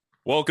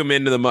Welcome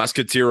into the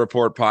Musketeer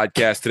Report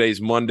podcast. Today's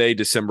Monday,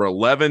 December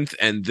 11th,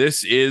 and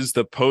this is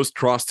the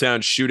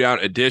post-Crosstown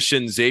Shootout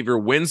edition. Xavier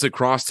wins the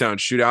Crosstown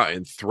Shootout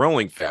in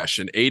thrilling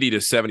fashion,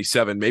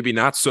 80-77. Maybe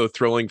not so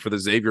thrilling for the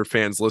Xavier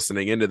fans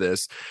listening into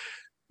this.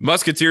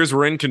 Musketeers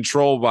were in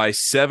control by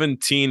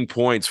 17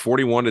 points,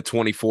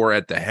 41-24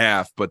 at the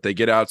half, but they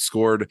get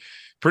outscored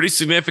pretty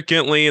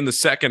significantly in the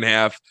second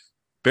half.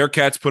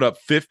 Bearcats put up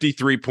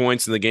 53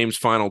 points in the game's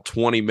final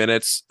 20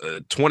 minutes,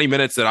 20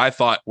 minutes that I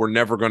thought were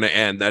never going to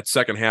end. That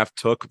second half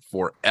took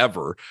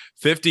forever.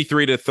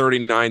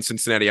 53-39,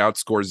 Cincinnati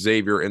outscores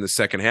Xavier in the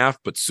second half,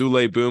 but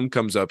Souley Boum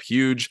comes up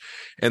huge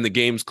in the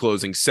game's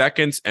closing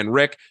seconds. And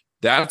Rick,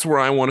 that's where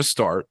I want to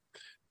start.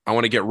 I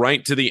want to get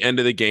right to the end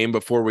of the game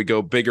before we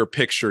go bigger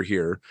picture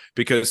here,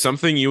 because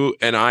something you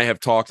and I have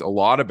talked a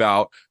lot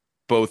about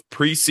both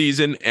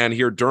preseason and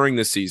here during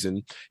the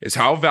season is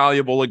how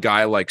valuable a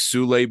guy like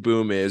Souley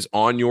Boum is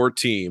on your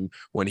team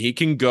when he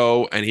can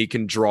go and he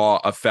can draw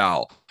a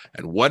foul.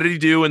 And what did he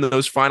do in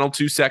those final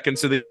 2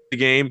 seconds of the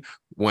game?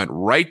 Went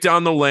right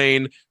down the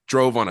lane,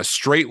 drove on a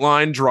straight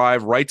line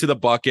drive right to the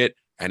bucket,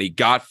 and he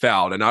got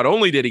fouled. And not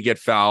only did he get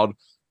fouled,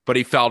 but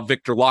he fouled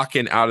Viktor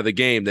Lakhin out of the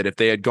game, that if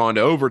they had gone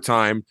to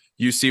overtime,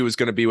 UC was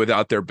going to be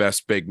without their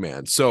best big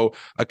man. So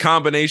a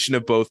combination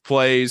of both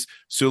plays,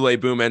 Souley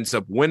Boum ends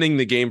up winning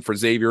the game for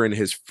Xavier in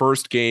his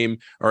first game,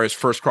 or his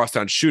first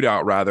Crosstown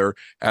Shootout, rather,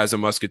 as a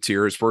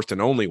Musketeer, his first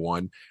and only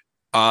one.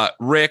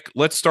 Rick,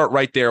 let's start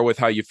right there with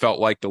how you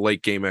felt like the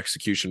late game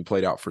execution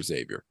played out for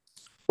Xavier.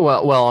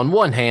 Well, on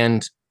one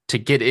hand, to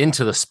get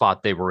into the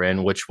spot they were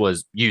in, which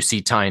was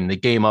UC tying the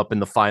game up in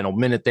the final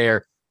minute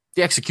there,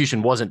 the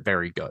execution wasn't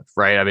very good,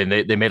 right? I mean,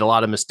 they made a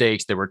lot of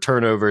mistakes. There were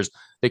turnovers.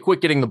 They quit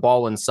getting the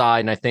ball inside.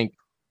 And I think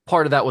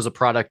part of that was a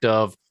product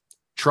of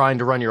trying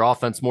to run your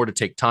offense more to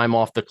take time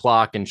off the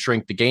clock and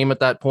shrink the game at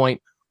that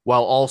point,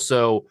 while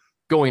also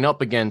going up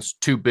against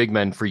two big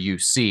men for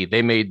UC.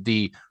 They made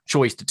the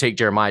choice to take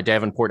Jeremiah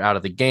Davenport out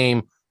of the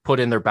game, put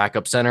in their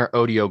backup center,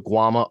 Odio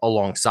Guama,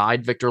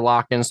 alongside Viktor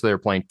Lakhin. So they were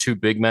playing two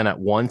big men at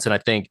once. And I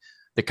think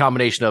the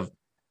combination of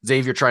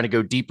Xavier trying to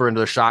go deeper into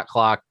the shot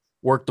clock,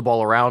 work the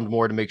ball around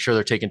more to make sure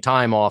they're taking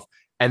time off,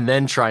 and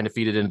then trying to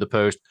feed it into the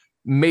post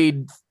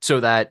made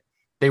so that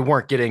they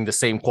weren't getting the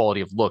same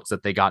quality of looks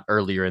that they got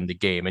earlier in the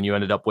game. And you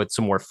ended up with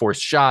some more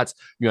forced shots.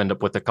 You end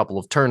up with a couple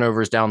of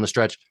turnovers down the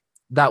stretch.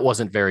 That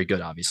wasn't very good,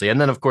 obviously. And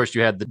then, of course,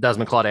 you had the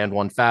Desmond Claude and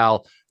one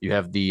foul. You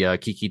have the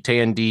Kiki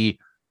Tandy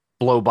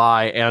blow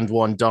by and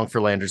one dunk for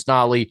Landers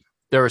Nolley.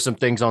 There were some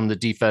things on the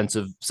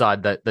defensive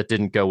side that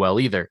didn't go well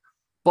either.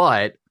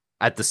 But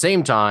at the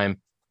same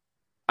time,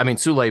 I mean,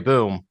 Souley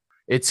Boum,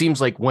 it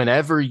seems like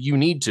whenever you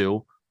need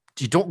to,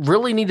 you don't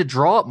really need to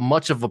draw up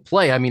much of a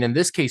play. I mean, in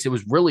this case, it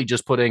was really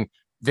just putting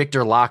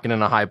Viktor Lakhin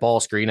in a high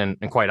ball screen. And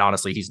quite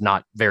honestly, he's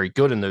not very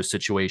good in those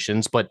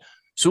situations. But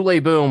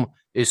Souley Boum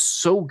is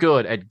so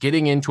good at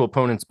getting into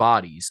opponents'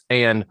 bodies.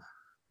 And,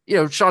 you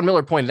know, Sean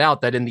Miller pointed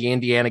out that in the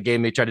Indiana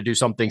game, they tried to do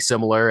something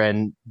similar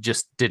and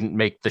just didn't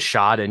make the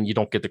shot, and you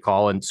don't get the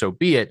call, and so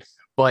be it.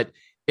 But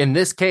in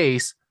this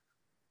case,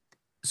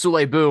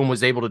 Souley Boum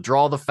was able to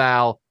draw the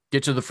foul,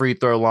 get to the free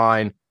throw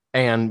line,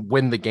 and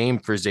win the game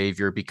for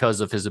Xavier because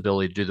of his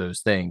ability to do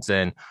those things.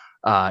 And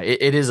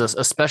it is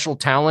a special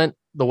talent,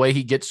 the way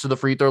he gets to the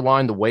free throw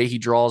line, the way he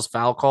draws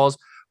foul calls.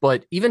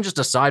 But even just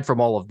aside from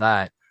all of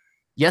that,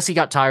 yes, he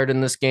got tired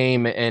in this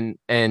game and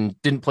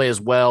didn't play as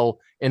well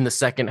in the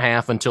second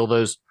half until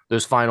those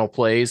final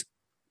plays.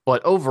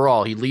 But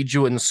overall, he leads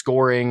you in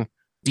scoring.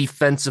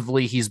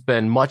 Defensively, he's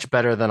been much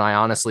better than I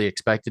honestly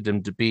expected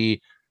him to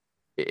be.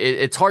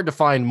 It's hard to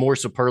find more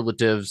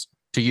superlatives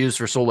to use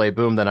for Souley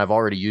Boum than I've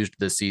already used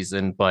this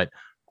season, but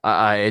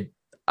I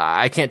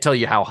can't tell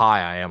you how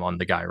high I am on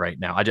the guy right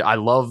now. I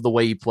love the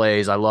way he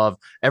plays. I love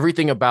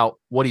everything about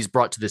what he's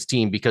brought to this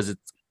team because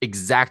it's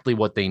exactly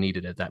what they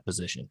needed at that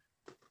position.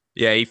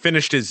 Yeah, he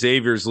finished as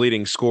Xavier's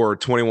leading scorer,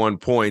 21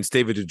 points.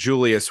 David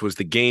DeJulius was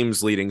the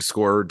game's leading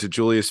scorer.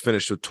 DeJulius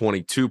finished with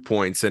 22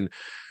 points. And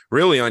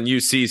really on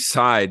UC's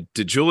side,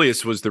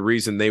 DeJulius was the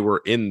reason they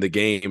were in the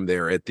game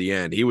there at the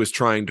end. He was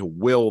trying to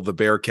will the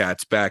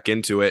Bearcats back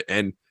into it,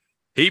 and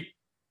he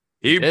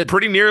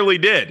pretty nearly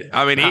did.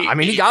 I mean,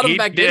 he got them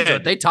back into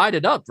it. They tied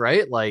it up,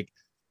 right? Like,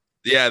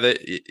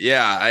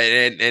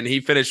 and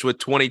he finished with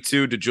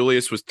 22.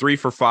 DeJulius was 3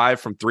 for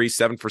 5 from 3,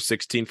 7 for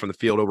 16 from the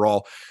field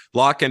overall.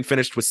 Lakhin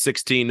finished with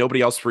 16.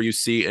 Nobody else for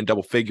UC in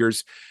double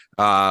figures.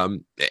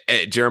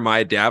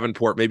 Jeremiah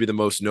Davenport, maybe the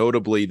most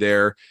notably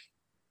there.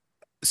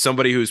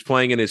 Somebody who's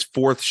playing in his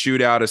fourth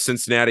shootout, a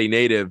Cincinnati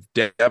native.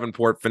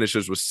 Davenport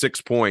finishes with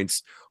 6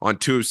 points on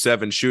 2 of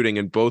 7 shooting,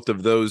 and both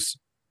of those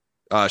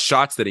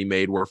shots that he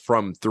made were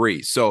from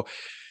 3. So,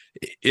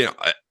 you know,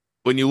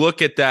 when you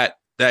look at that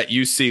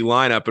UC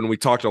lineup, and we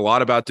talked a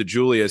lot about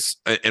DeJulius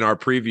in our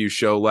preview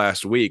show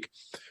last week,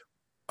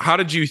 how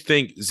did you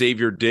think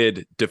Xavier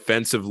did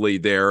defensively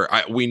there?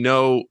 We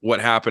know what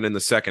happened in the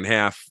second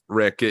half,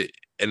 Rick.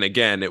 And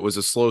again, it was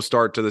a slow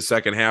start to the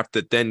second half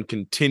that then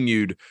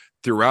continued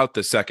throughout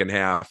the second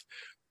half.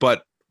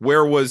 But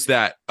where was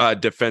that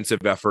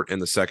defensive effort in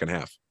the second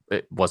half?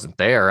 it wasn't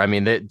there. I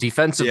mean,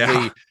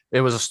 defensively,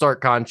 It was a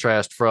stark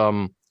contrast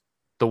from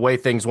the way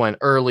things went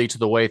early to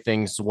the way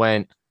things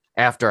went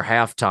after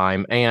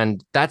halftime.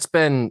 And that's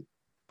been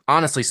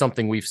honestly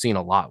something we've seen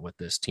a lot with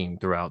this team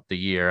throughout the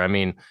year. I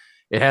mean,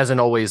 it hasn't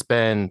always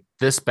been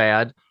this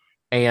bad.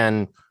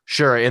 And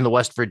sure, in the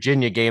West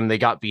Virginia game, they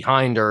got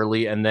behind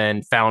early and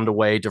then found a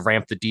way to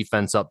ramp the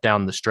defense up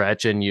down the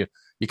stretch. And you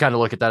kind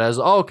of look at that as,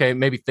 oh, okay,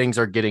 maybe things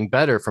are getting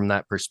better from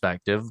that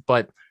perspective.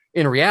 But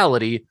in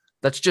reality,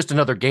 that's just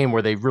another game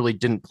where they really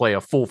didn't play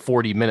a full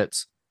 40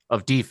 minutes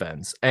of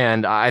defense.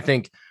 And I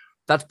think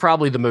that's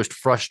probably the most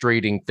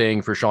frustrating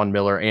thing for Sean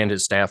Miller and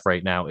his staff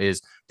right now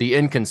is the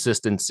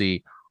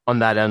inconsistency on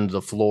that end of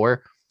the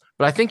floor.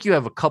 But I think you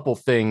have a couple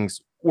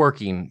things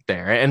working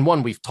there. And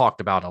one we've talked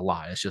about a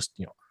lot. It's just,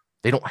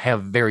 they don't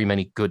have very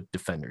many good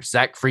defenders.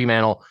 Zach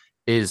Freemantle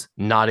is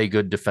not a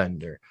good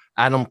defender.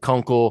 Adam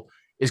Kunkel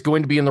is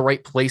going to be in the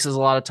right places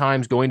a lot of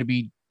times, going to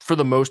be, for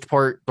the most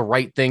part, the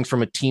right things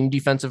from a team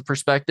defensive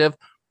perspective.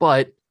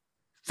 But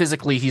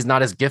physically, he's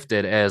not as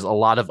gifted as a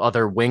lot of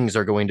other wings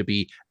are going to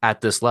be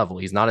at this level.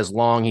 He's not as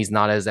long. He's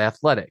not as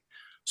athletic.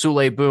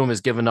 Souley Boum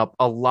has given up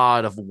a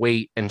lot of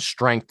weight and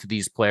strength to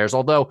these players,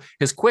 although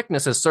his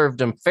quickness has served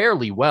him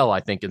fairly well,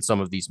 I think, in some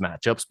of these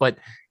matchups. But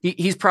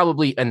he's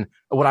probably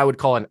what I would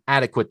call an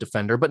adequate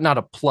defender, but not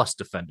a plus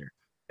defender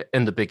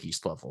in the Big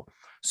East level.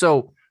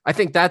 So I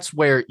think that's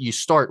where you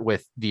start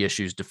with the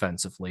issues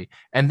defensively.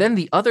 And then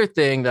the other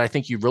thing that I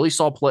think you really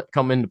saw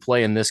come into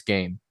play in this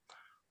game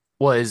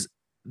was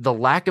the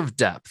lack of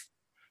depth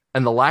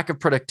and the lack of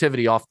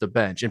productivity off the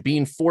bench and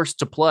being forced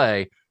to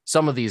play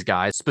some of these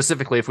guys.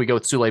 Specifically, if we go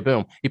with Souley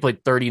Boum, he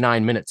played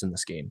 39 minutes in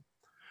this game.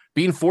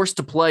 Being forced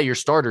to play your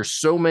starters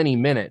so many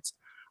minutes,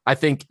 I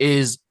think,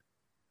 is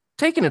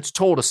taking its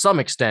toll to some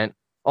extent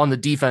on the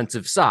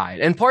defensive side.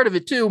 And part of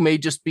it, too, may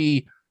just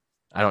be,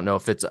 I don't know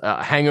if it's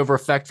a hangover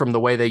effect from the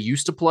way they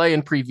used to play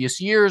in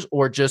previous years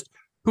or just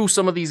who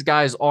some of these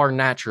guys are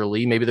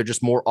naturally. Maybe they're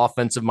just more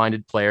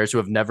offensive-minded players who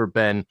have never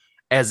been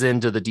as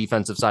into the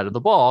defensive side of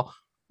the ball.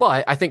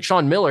 But I think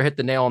Sean Miller hit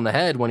the nail on the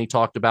head when he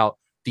talked about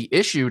the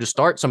issue to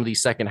start some of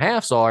these second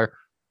halves are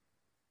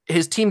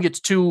his team gets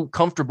too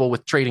comfortable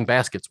with trading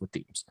baskets with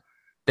teams.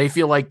 They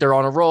feel like they're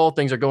on a roll.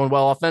 Things are going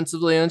well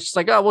offensively. And it's just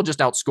like, oh, we'll just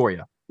outscore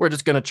you. We're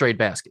just going to trade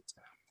baskets.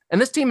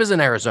 And this team is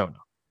in Arizona.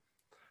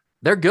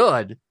 They're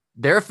good.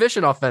 They're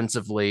efficient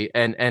offensively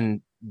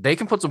and they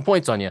can put some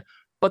points on you,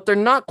 but they're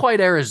not quite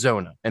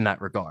Arizona in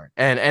that regard.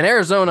 And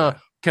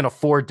Arizona can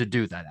afford to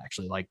do that,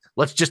 actually. Like,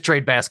 let's just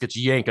trade baskets.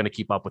 You ain't going to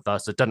keep up with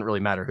us. It doesn't really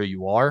matter who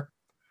you are.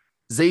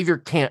 Xavier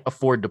can't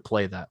afford to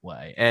play that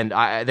way. And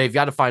they've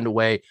got to find a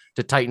way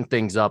to tighten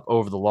things up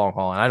over the long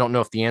haul. And I don't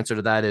know if the answer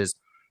to that is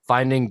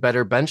finding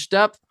better bench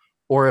depth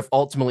or if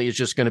ultimately it's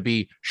just going to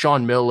be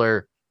Sean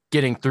Miller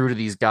getting through to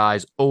these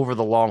guys over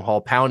the long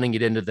haul, pounding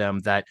it into them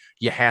that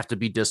you have to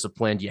be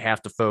disciplined, you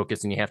have to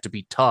focus, and you have to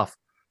be tough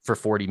for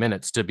 40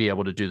 minutes to be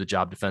able to do the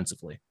job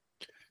defensively.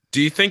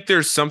 Do you think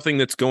there's something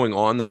that's going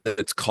on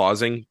that's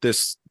causing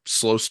this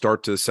slow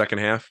start to the second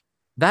half?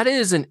 That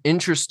is an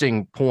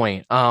interesting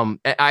point.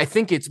 I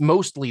think it's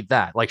mostly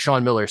that, like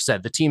Sean Miller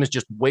said, the team is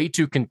just way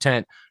too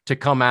content to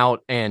come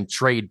out and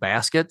trade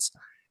baskets.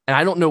 And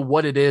I don't know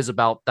what it is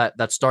about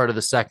that start of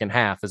the second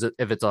half. Is it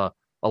if it's a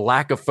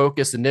lack of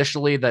focus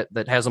initially that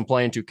has them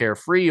playing too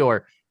carefree,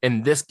 or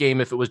in this game,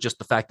 if it was just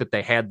the fact that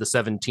they had the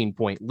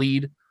 17-point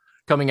lead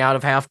coming out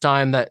of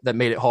halftime that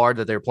made it hard,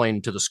 that they were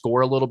playing to the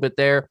score a little bit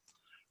there.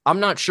 I'm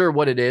not sure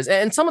what it is.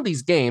 And some of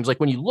these games, like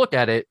when you look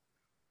at it,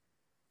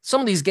 some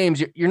of these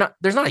games,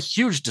 there's not a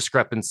huge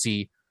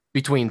discrepancy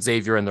between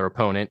Xavier and their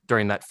opponent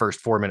during that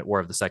first 4-minute war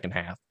of the second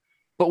half.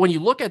 But when you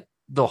look at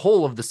the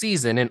whole of the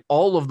season and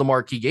all of the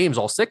marquee games,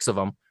 all 6 of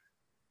them,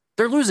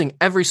 they're losing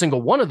every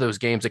single one of those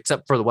games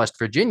except for the West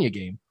Virginia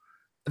game.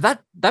 That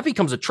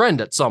becomes a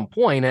trend at some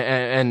point,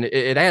 and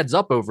it adds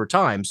up over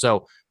time.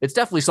 So it's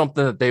definitely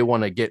something that they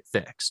want to get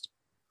fixed.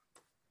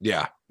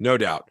 Yeah, no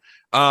doubt.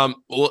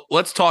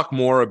 Let's talk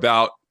more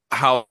about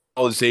how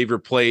Xavier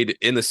played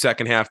in the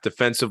second half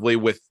defensively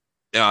with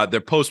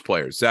their post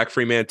players, Zach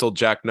Freemantle,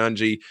 Jack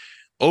Nunge.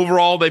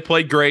 Overall, they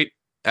played great,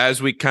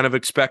 as we kind of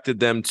expected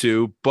them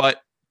to.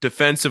 But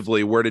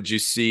defensively, where did you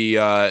see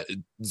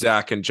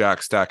Zach and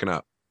Jack stacking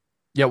up?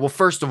 Yeah, well,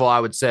 first of all, I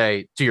would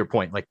say, to your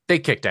point, like they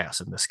kicked ass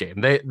in this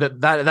game.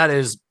 That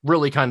is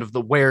really kind of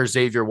the where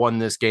Xavier won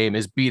this game,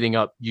 is beating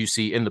up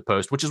UC in the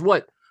post, which is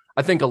what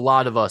I think a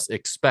lot of us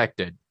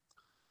expected.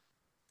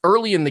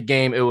 Early in the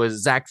game, it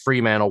was Zach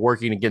Freemantle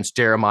working against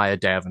Jeremiah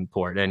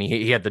Davenport, and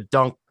he had the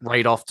dunk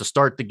right off to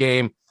start the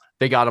game.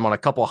 They got him on a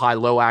couple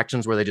high-low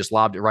actions where they just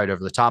lobbed it right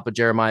over the top of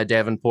Jeremiah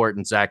Davenport,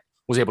 and Zach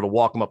was able to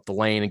walk him up the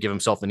lane and give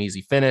himself an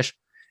easy finish.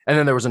 And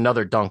then there was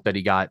another dunk that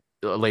he got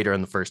later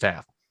in the first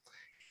half.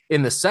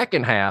 In the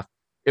second half,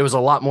 it was a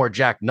lot more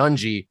Jack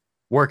Nunge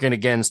working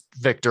against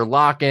Victor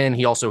Locken.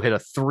 He also hit a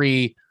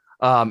 3.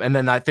 And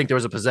then I think there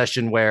was a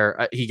possession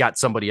where he got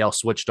somebody else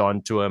switched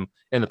on to him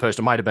in the post.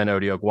 It might have been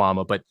Odi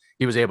Oguama, but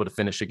he was able to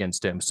finish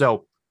against him.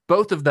 So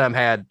both of them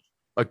had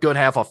a good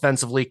half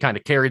offensively, kind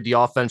of carried the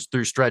offense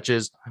through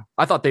stretches.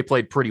 I thought they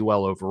played pretty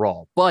well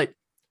overall. But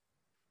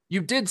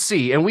you did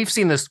see, and we've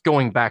seen this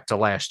going back to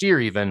last year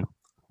even,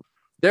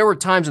 there were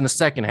times in the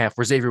second half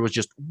where Xavier was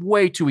just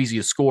way too easy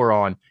to score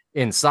on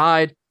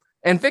inside.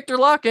 And Viktor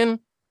Lakhin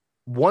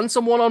won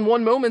some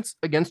one-on-one moments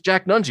against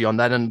Jack Nunge on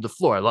that end of the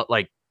floor.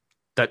 Like,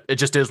 that it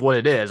just is what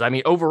it is. I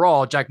mean,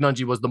 overall, Jack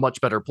Nunge was the much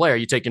better player.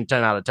 You take him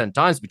 10 out of 10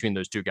 times between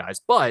those two guys.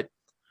 But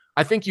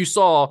I think you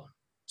saw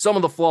some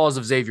of the flaws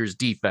of Xavier's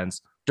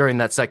defense during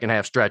that second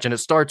half stretch. And it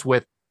starts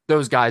with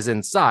those guys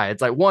inside.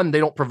 It's like, one, they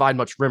don't provide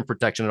much rim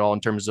protection at all in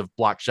terms of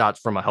block shots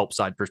from a help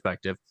side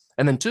perspective.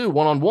 And then two,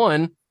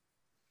 one-on-one,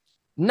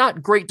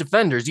 not great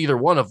defenders, either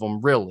one of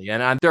them, really.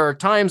 And there are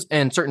times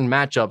and certain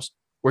matchups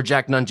where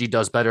Jack Nunge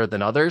does better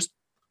than others.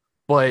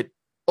 But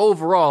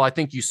overall, I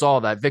think you saw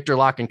that Viktor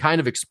Lakhin kind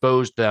of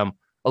exposed them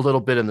a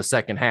little bit in the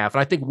second half.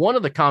 And I think one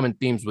of the common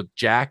themes with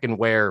Jack and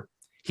where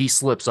he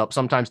slips up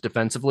sometimes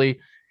defensively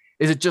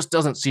is it just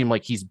doesn't seem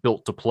like he's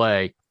built to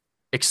play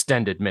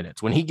extended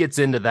minutes. When he gets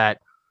into that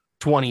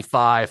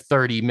 25,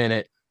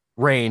 30-minute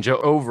range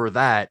over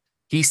that,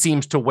 he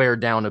seems to wear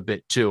down a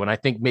bit too. And I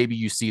think maybe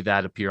you see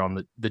that appear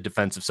on the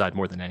defensive side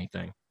more than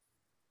anything.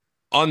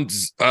 On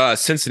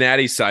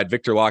Cincinnati's side,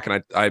 Viktor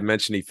Lakhin, I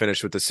mentioned he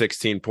finished with the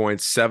 16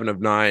 points, 7 of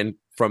 9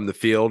 from the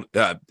field.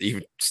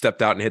 He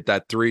stepped out and hit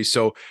that 3.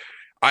 So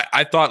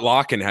I thought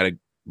Lakhin had a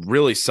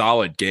really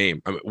solid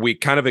game. I mean, we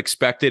kind of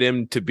expected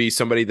him to be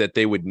somebody that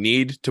they would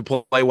need to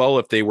play well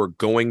if they were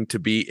going to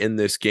be in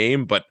this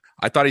game. But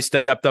I thought he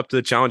stepped up to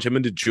the challenge. Him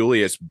and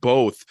DeJulius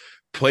both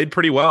played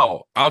pretty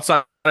well.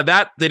 Outside of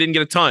that, they didn't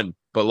get a ton,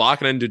 but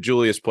Lakhin and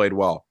DeJulius played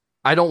well.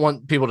 I don't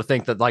want people to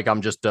think that like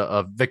I'm just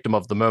a victim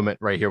of the moment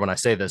right here when I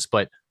say this,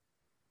 but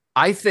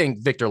I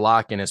think Viktor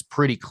Lakhin is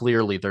pretty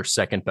clearly their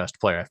second best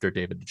player after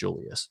David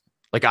DeJulius.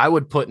 Like I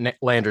would put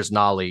Landers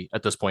Nolley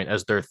at this point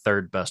as their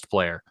third best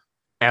player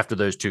after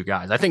those two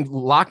guys. I think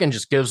Lakhin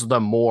just gives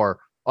them more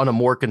on a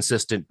more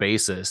consistent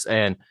basis,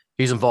 and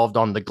he's involved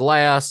on the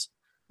glass.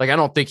 Like I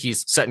don't think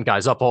he's setting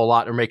guys up a whole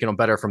lot or making them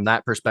better from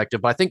that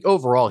perspective, but I think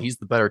overall he's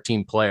the better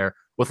team player.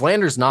 With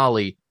Landers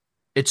Nolley,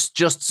 it's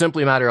just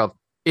simply a matter of,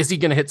 is he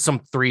going to hit some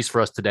threes for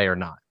us today or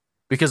not?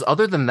 Because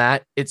other than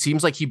that, it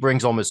seems like he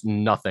brings almost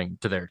nothing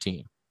to their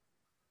team.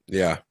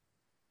 Yeah.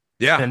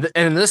 Yeah. And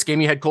in this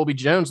game, you had Colby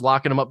Jones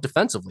locking him up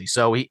defensively.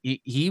 So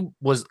he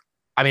was,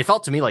 I mean, it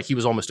felt to me like he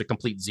was almost a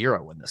complete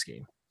zero in this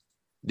game.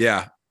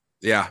 Yeah.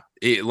 Yeah.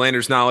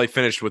 Landers Nolley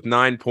finished with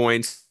 9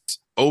 points,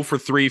 0 for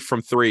 3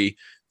 from 3,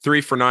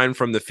 3 for 9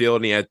 from the field,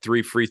 and he had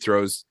 3 free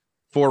throws,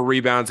 4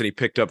 rebounds, and he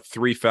picked up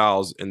 3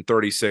 fouls in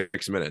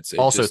 36 minutes.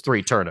 Also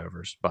 3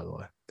 turnovers, by the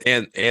way.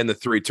 And the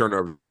 3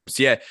 turnovers.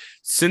 Yeah,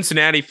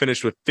 Cincinnati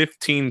finished with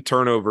 15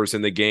 turnovers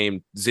in the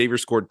game. Xavier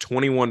scored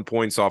 21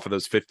 points off of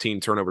those 15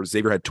 turnovers.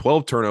 Xavier had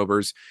 12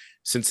 turnovers.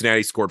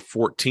 Cincinnati scored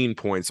 14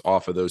 points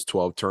off of those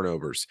 12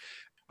 turnovers.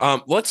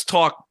 Let's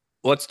talk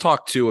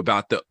too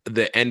about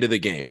the end of the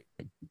game,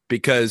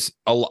 because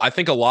I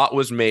think a lot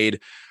was made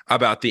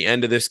about the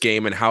end of this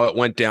game and how it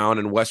went down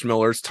and Wes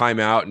Miller's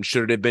timeout and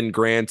should it have been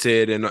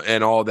granted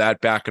and all that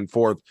back and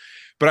forth.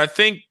 But I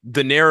think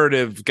the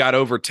narrative got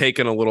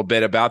overtaken a little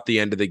bit about the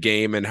end of the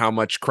game and how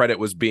much credit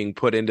was being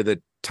put into the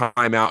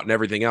timeout and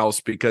everything else,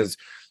 because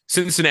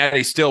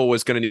Cincinnati still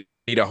was going to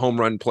need a home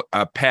run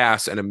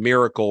pass and a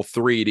miracle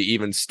 3 to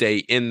even stay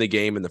in the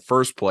game in the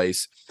first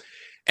place.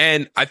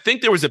 And I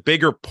think there was a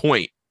bigger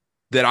point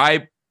that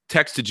I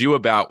texted you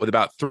about with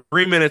about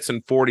 3 minutes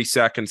and 40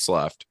 seconds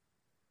left.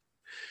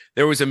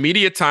 There was a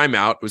media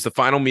timeout. It was the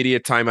final media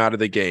timeout of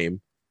the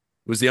game.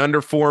 It was the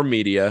under 4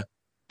 media.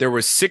 There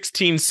was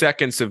 16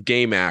 seconds of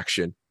game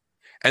action.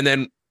 And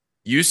then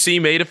UC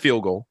made a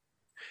field goal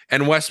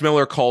and Wes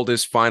Miller called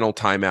his final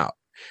timeout.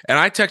 And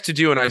I texted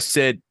you and I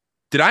said,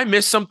 did I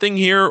miss something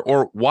here?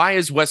 Or why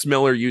is Wes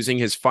Miller using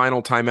his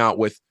final timeout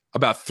with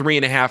about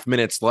 3.5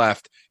 minutes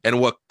left and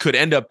what could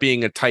end up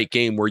being a tight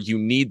game where you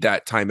need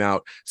that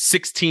timeout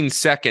 16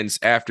 seconds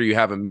after you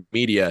have a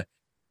media?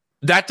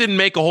 That didn't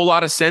make a whole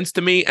lot of sense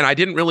to me, and I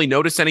didn't really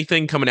notice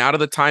anything coming out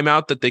of the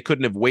timeout that they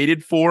couldn't have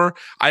waited for.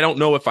 I don't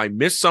know if I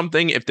missed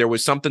something, if there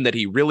was something that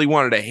he really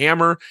wanted to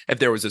hammer, if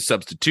there was a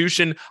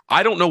substitution.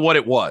 I don't know what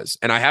it was,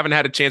 and I haven't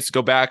had a chance to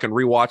go back and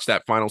rewatch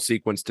that final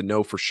sequence to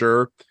know for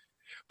sure.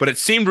 But it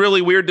seemed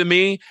really weird to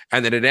me,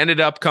 and then it ended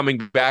up coming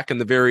back in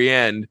the very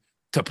end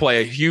to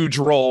play a huge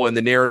role in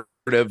the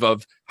narrative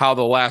of how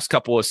the last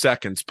couple of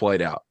seconds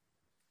played out.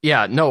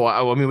 Yeah, no,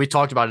 I mean, we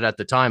talked about it at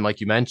the time, like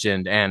you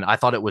mentioned, and I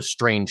thought it was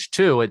strange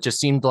too. It just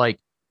seemed like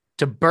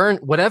to burn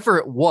whatever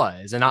it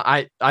was. And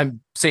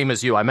I'm same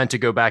as you. I meant to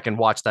go back and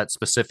watch that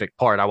specific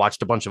part. I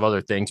watched a bunch of other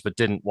things, but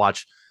didn't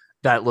watch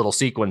that little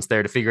sequence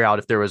there to figure out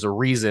if there was a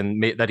reason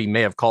that he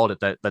may have called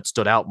it that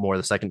stood out more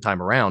the second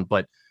time around.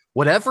 But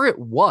whatever it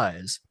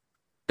was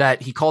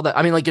that he called that,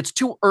 I mean, like, it's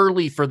too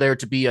early for there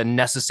to be a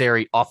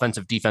necessary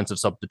offensive defensive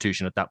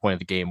substitution at that point of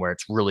the game where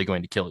it's really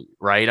going to kill you,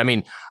 right? I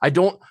mean, I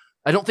don't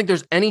think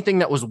there's anything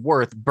that was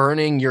worth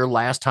burning your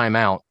last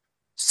timeout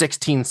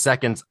 16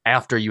 seconds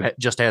after you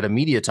just had a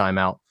media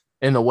timeout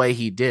in the way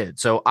he did.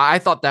 So I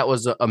thought that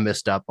was a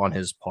misstep on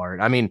his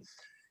part. I mean,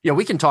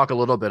 we can talk a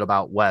little bit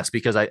about Wes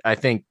because I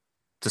think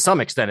to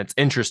some extent it's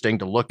interesting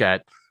to look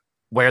at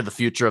where the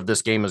future of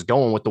this game is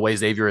going with the way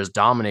Xavier has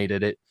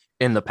dominated it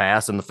in the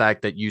past and the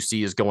fact that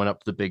UC is going up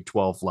to the Big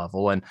 12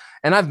 level. And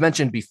I've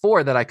mentioned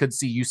before that I could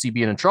see UC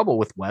being in trouble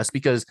with Wes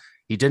because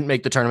he didn't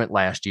make the tournament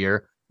last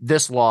year.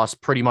 This loss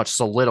pretty much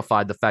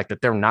solidified the fact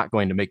that they're not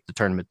going to make the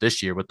tournament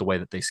this year with the way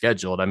that they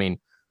scheduled. I mean,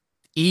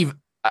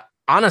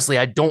 honestly,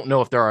 I don't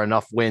know if there are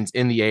enough wins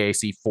in the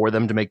AAC for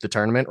them to make the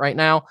tournament right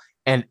now.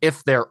 And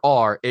if there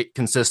are, it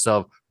consists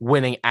of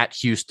winning at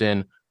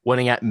Houston,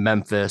 winning at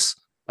Memphis.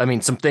 I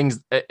mean, some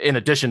things in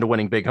addition to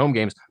winning big home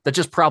games that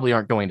just probably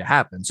aren't going to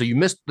happen. So you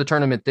missed the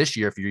tournament this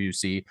year if you're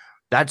UC.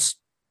 That's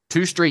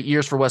 2 straight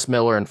years for Wes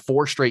Miller and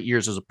 4 straight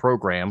years as a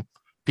program.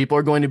 People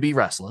are going to be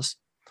restless.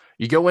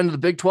 You go into the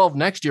Big 12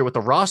 next year with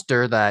a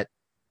roster that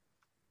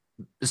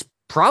is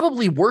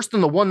probably worse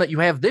than the one that you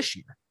have this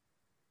year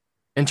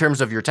in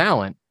terms of your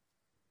talent.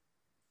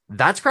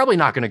 That's probably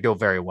not going to go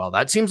very well.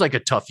 That seems like a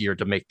tough year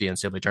to make the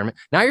NCAA tournament.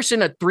 Now you're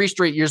sitting at 3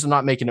 straight years of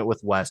not making it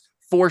with Wes,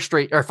 5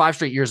 straight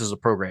years as a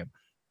program.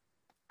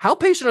 How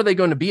patient are they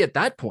going to be at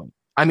that point?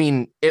 I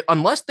mean,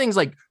 unless things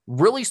like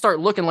really start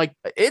looking like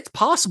it's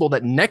possible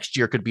that next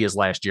year could be his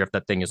last year if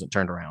that thing isn't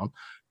turned around.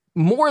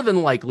 More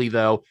than likely,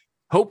 though,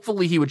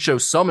 hopefully he would show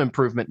some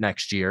improvement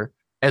next year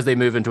as they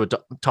move into a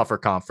tougher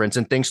conference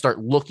and things start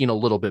looking a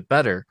little bit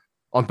better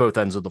on both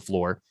ends of the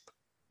floor.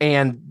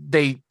 And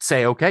they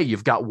say, okay,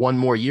 you've got 1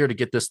 more year to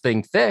get this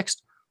thing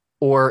fixed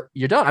or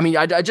you're done. I mean,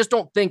 I just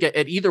don't think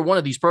at either one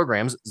of these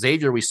programs,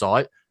 Xavier, we saw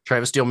it.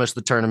 Travis Steele missed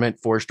the tournament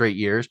 4 straight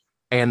years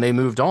and they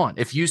moved on.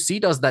 If UC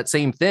does that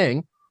same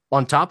thing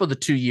on top of the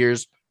 2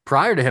 years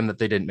prior to him that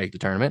they didn't make the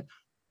tournament,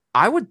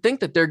 I would think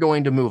that they're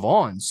going to move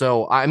on.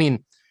 So, I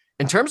mean,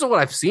 in terms of what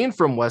I've seen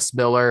from Wes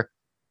Miller,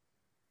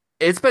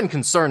 it's been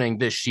concerning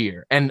this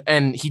year.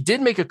 And he did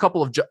make a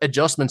couple of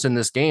adjustments in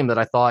this game that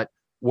I thought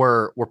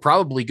were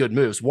probably good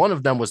moves. One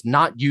of them was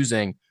not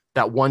using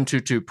that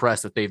 1-2-2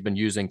 press that they've been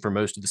using for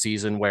most of the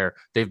season, where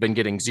they've been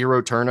getting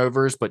 0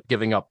 turnovers, but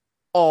giving up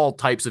all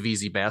types of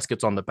easy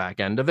baskets on the back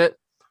end of it.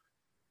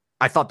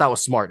 I thought that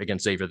was smart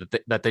against Xavier,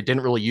 that they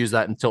didn't really use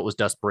that until it was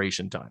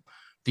desperation time.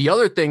 The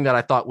other thing that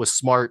I thought was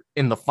smart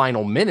in the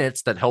final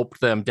minutes that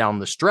helped them down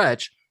the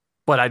stretch,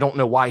 but I don't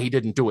know why he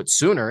didn't do it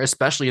sooner,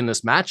 especially in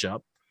this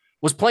matchup,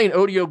 was playing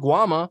Odio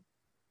Guama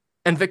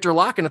and Victor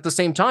Locken at the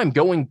same time,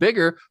 going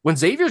bigger when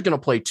Xavier's going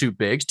to play 2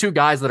 bigs, 2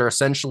 guys that are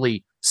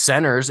essentially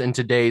centers in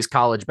today's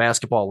college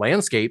basketball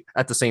landscape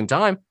at the same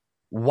time.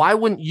 Why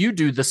wouldn't you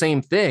do the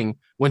same thing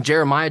when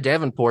Jeremiah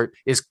Davenport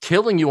is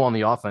killing you on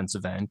the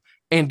offensive end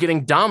and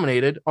getting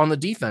dominated on the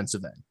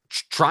defensive end?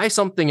 Try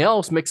something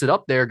else, mix it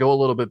up there, go a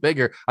little bit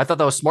bigger. I thought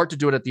that was smart to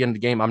do it at the end of the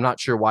game. I'm not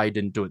sure why he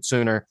didn't do it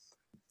sooner.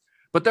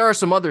 But there are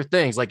some other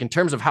things, like in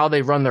terms of how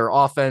they run their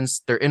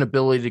offense, their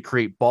inability to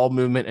create ball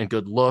movement and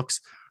good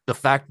looks, the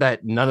fact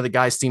that none of the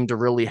guys seem to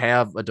really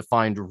have a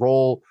defined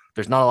role.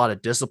 There's not a lot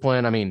of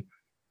discipline. I mean,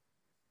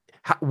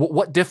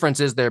 what difference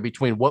is there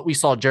between what we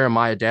saw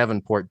Jeremiah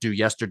Davenport do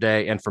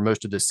yesterday and for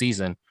most of the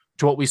season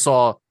to what we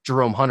saw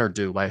Jerome Hunter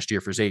do last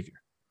year for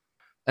Xavier?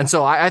 And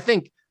so I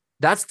think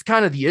that's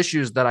kind of the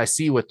issues that I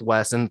see with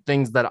Wes and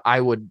things that I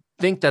would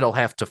think that he'll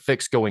have to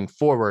fix going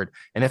forward.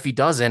 And if he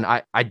doesn't,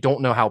 I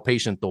don't know how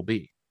patient they'll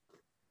be.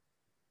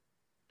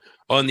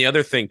 Oh, and the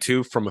other thing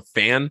too, from a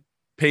fan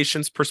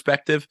patience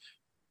perspective,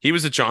 he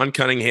was a John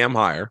Cunningham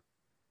hire,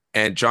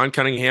 and John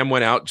Cunningham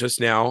went out just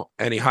now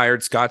and he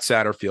hired Scott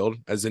Satterfield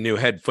as the new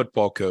head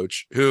football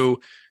coach, who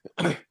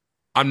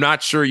I'm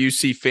not sure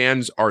UC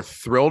fans are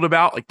thrilled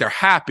about. Like, they're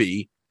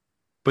happy,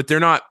 but they're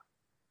not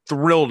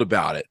thrilled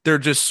about it. They're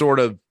just sort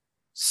of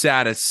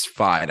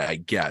satisfied, I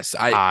guess.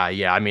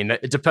 Yeah. I mean,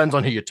 it depends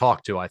on who you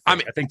talk to. I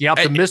think the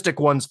optimistic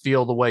ones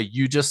feel the way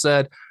you just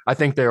said. I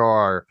think there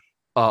are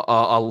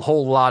a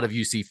whole lot of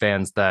UC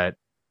fans that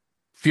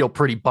feel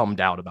pretty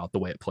bummed out about the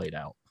way it played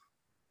out.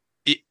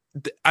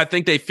 I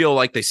think they feel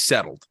like they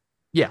settled.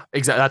 Yeah,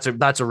 exactly.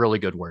 That's a really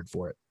good word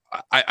for it.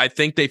 I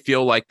think they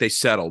feel like they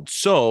settled.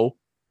 So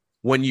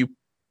when you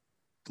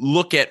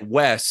look at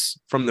Wes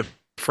from the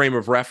frame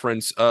of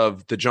reference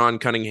of the John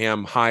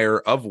Cunningham hire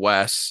of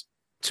Wes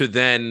to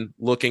then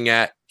looking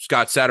at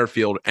Scott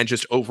Satterfield and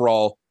just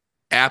overall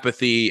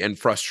apathy and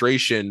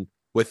frustration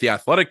with the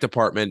athletic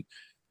department,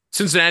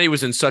 Cincinnati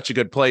was in such a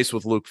good place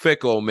with Luke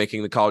Fickell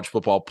making the college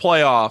football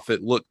playoff.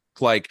 It looked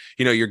like,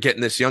 you're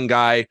getting this young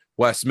guy,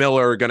 Wes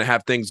Miller, going to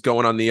have things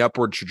going on the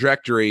upward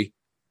trajectory.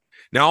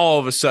 Now, all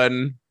of a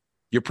sudden,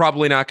 you're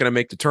probably not going to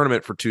make the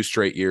tournament for 2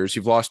 straight years.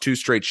 You've lost 2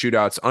 straight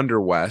shootouts under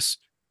Wes,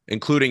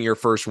 including your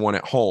first one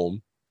at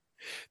home.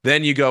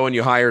 Then you go and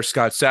you hire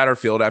Scott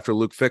Satterfield after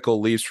Luke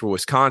Fickell leaves for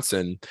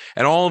Wisconsin.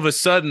 And all of a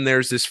sudden,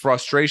 there's this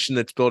frustration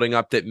that's building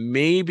up that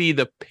maybe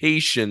the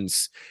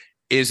patience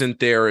isn't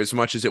there as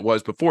much as it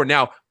was before.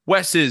 Now,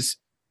 Wes is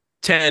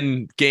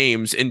 10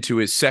 games into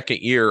his second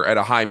year at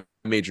a high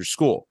major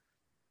school.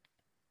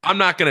 I'm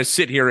not going to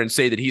sit here and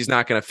say that he's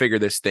not going to figure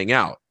this thing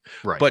out.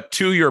 Right. But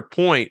to your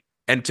point,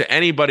 and to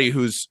anybody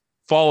who's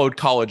followed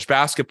college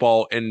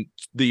basketball in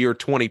the year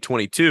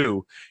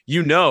 2022,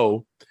 you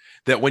know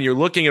that when you're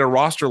looking at a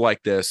roster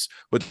like this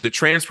with the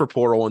transfer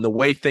portal and the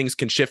way things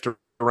can shift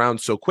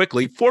around so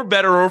quickly, for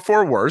better or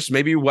for worse,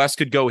 maybe West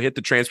could go hit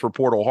the transfer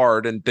portal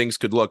hard and things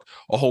could look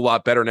a whole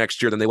lot better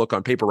next year than they look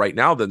on paper right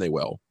now than they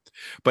will.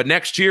 But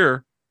next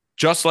year,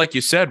 just like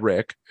you said,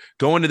 Rick,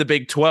 going to the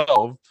Big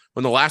 12,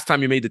 when the last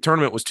time you made the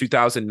tournament was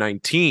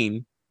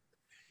 2019,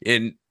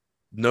 in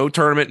no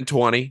tournament in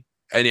 20,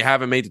 and you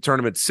haven't made the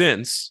tournament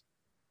since.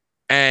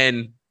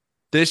 And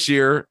this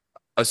year,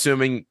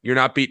 assuming you're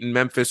not beating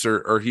Memphis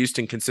or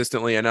Houston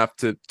consistently enough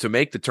to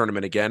make the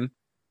tournament again,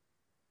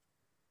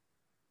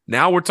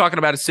 now we're talking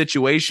about a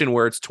situation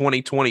where it's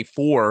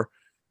 2024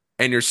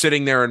 and you're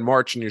sitting there in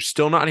March and you're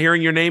still not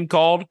hearing your name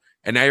called.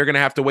 And now you're going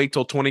to have to wait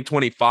till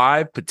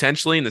 2025,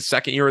 potentially in the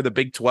second year of the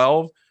Big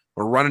 12.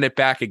 We're running it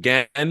back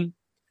again.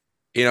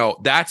 You know,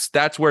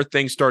 that's where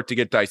things start to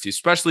get dicey,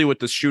 especially with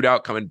the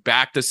shootout coming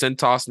back to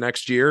Cintas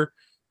next year.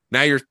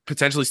 Now you're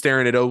potentially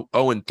staring at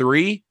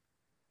 0-3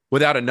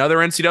 without another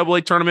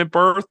NCAA tournament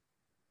berth.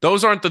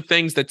 Those aren't the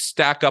things that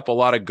stack up a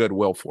lot of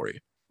goodwill for you.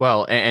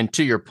 Well, and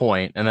to your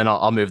point, and then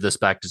I'll move this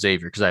back to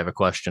Xavier because I have a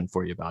question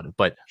for you about it.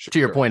 But Sure. To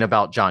your point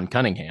about John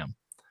Cunningham,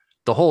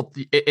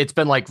 it's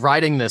been like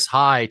riding this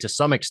high to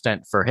some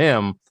extent for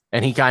him,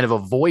 and he kind of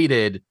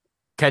avoided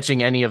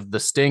catching any of the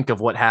stink of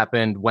what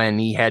happened when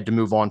he had to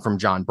move on from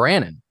John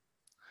Brannon.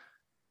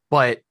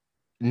 But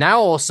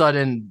now all of a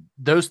sudden,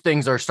 those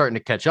things are starting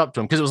to catch up to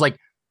him because it was like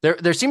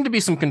there seemed to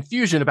be some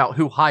confusion about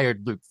who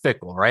hired Luke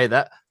Fickell, right?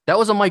 That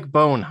was a Mike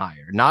Bohn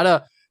hire, not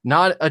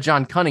a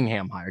John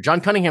Cunningham hire.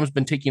 John Cunningham's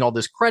been taking all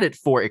this credit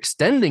for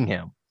extending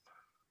him,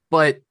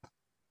 but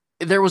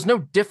there was no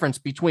difference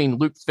between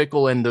Luke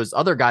Fickell and those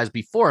other guys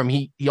before him.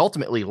 He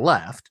ultimately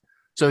left.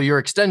 So your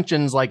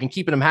extensions, like, and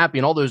keeping him happy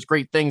and all those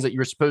great things that you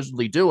were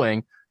supposedly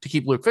doing to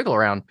keep Luke Fickell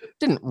around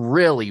didn't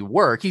really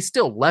work. He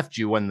still left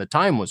you when the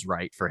time was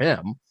right for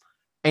him.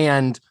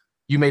 And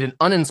you made an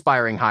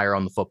uninspiring hire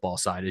on the football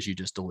side, as you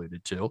just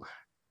alluded to.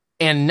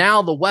 And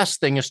now the West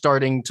thing is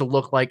starting to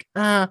look like,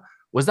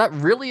 was that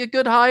really a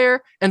good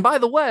hire? And by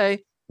the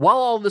way, while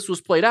all this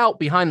was played out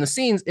behind the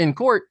scenes in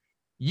court,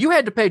 you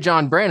had to pay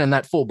John Brannon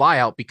that full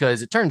buyout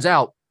because it turns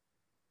out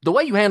the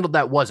way you handled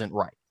that wasn't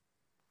right.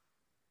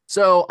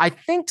 So I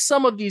think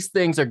some of these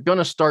things are going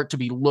to start to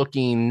be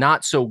looking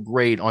not so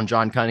great on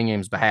John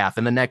Cunningham's behalf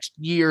in the next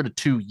year to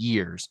 2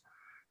 years.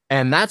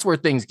 And that's where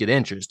things get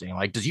interesting.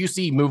 Like, does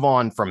UC move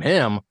on from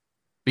him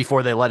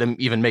before they let him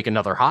even make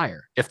another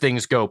hire if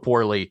things go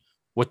poorly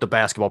with the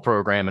basketball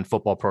program and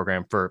football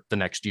program for the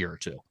next year or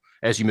two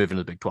as you move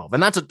into the Big 12?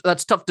 And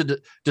that's tough to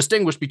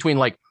distinguish between,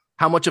 like,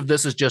 how much of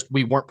this is just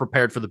we weren't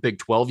prepared for the Big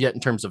 12 yet in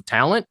terms of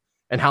talent,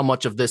 and how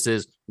much of this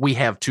is we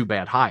have two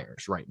bad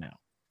hires right now.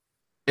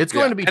 It's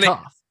going to be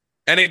tough.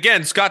 And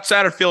again, Scott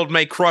Satterfield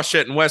may crush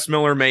it, and Wes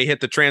Miller may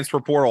hit the transfer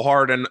portal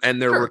hard,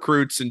 and their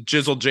recruits and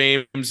Jizzle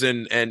James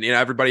and you know,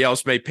 everybody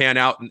else may pan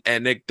out,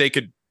 and they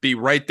could be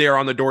right there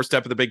on the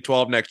doorstep of the Big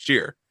 12 next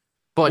year.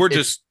 But we're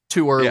just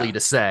too early to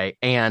say,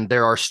 and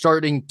there are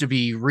starting to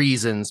be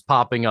reasons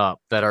popping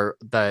up that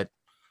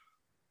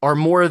are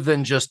more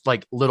than just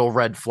like little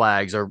red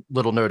flags or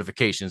little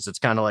notifications. It's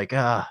kind of like,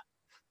 that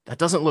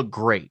doesn't look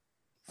great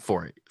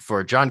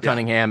for John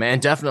Cunningham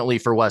and definitely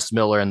for Wes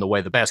Miller and the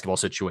way the basketball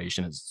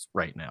situation is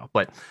right now.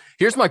 But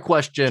here's my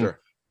question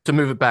to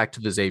move it back to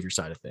the Xavier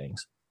side of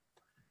things.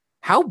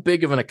 How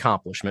big of an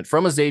accomplishment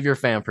from a Xavier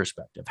fan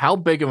perspective, how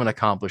big of an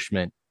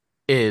accomplishment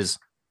is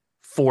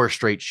 4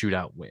 straight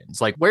shootout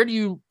wins? Like, where do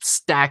you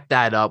stack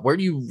that up? Where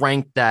do you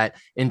rank that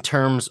in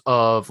terms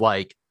of,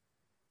 like,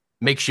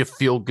 makes you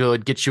feel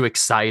good, gets you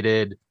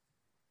excited?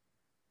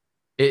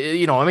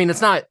 I mean,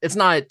 it's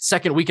not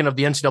second weekend of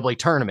the NCAA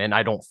tournament.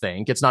 I don't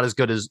think it's not as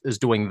good as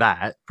doing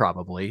that,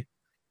 probably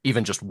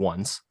even just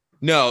once.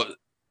 No.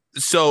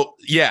 So,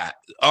 yeah.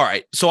 All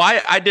right. So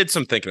I did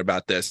some thinking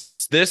about this.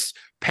 This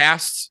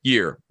past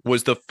year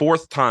was the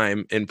 4th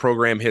time in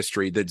program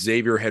history that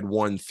Xavier had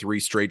won 3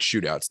 straight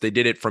shootouts. They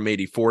did it from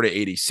 84 to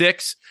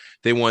 86.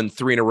 They won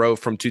 3 in a row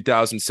from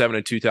 2007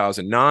 to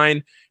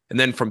 2009, and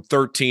then from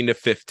 13 to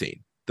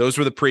 15. Those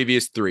were the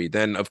previous 3.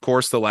 Then, of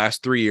course, the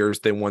last 3 years,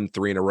 they won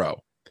 3 in a row.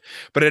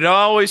 But it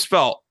always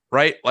felt,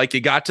 right, like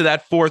you got to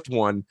that 4th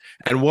one,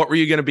 and what were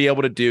you going to be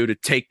able to do to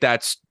take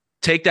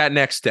that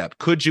next step?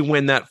 Could you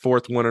win that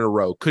 4th one in a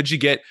row? Could you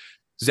get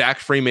Zach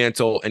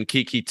Fremantle and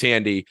Kiki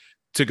Tandy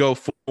to go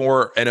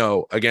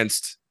 4-0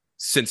 against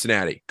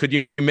Cincinnati? Could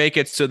you make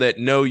it so that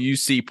no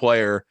UC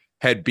player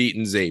had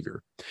beaten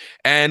Xavier?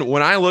 And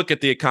when I look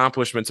at the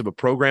accomplishments of a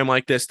program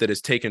like this that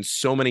has taken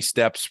so many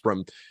steps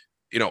from,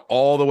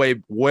 all the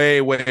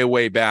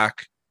way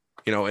back,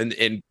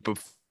 and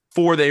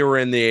before they were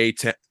in the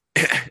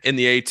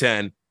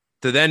A10,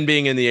 to then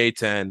being in the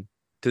A10,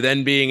 to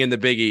then being in the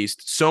Big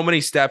East, so many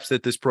steps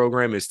that this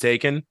program has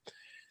taken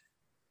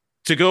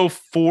to go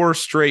 4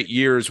 straight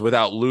years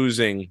without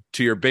losing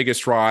to your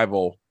biggest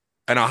rival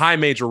and a high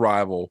major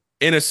rival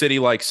in a city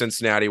like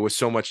Cincinnati with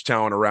so much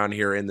talent around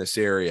here in this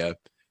area.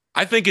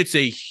 I think it's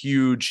a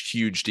huge,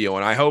 huge deal.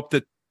 And I hope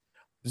that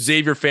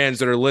Xavier fans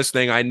that are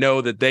listening, I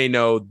know that they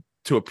know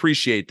to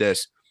appreciate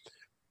this.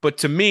 But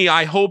to me,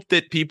 I hope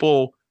that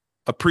people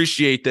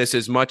appreciate this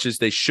as much as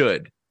they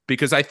should,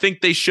 because I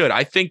think they should.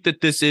 I think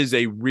that this is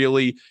a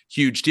really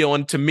huge deal.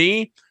 And to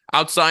me,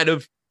 outside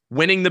of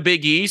winning the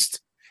Big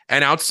East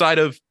and outside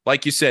of,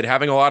 like you said,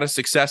 having a lot of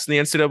success in the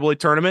NCAA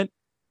tournament,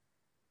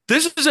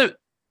 this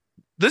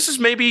is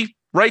maybe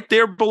right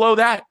there below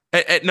that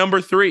at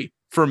number 3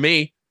 for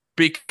me,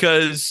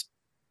 because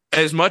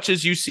as much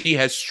as UC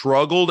has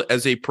struggled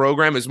as a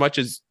program, as much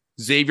as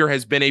Xavier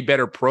has been a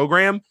better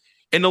program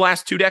in the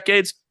last 2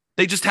 decades,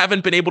 they just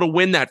haven't been able to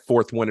win that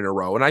 4th win in a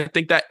row. And I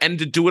think that, and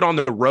to do it on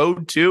the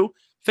road too,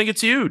 I think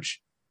it's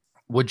huge.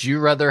 Would you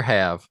rather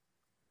have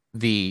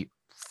the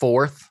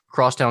 4th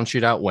crosstown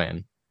shootout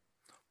win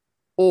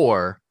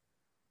or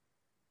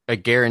a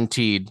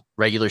guaranteed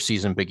regular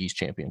season Big East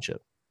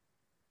championship?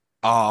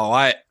 Oh,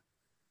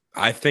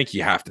 I think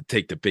you have to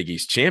take the Big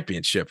East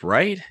championship,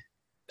 right?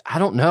 I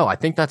don't know. I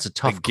think that's a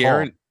tough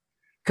call.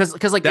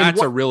 Because like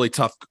that's a really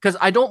tough, because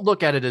I don't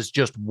look at it as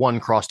just one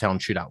crosstown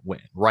shootout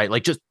win, right?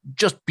 Like just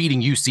beating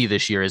UC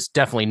this year is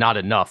definitely not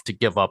enough to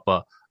give up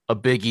a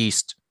Big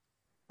East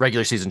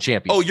regular season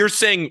champion. Oh, you're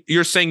saying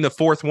the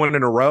 4th one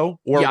in a row,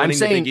 or winning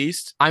the Big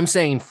East? I'm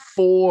saying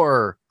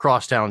 4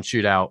 crosstown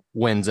shootout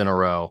wins in a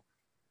row,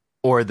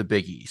 or the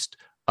Big East.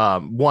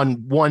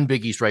 One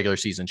Big East regular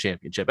season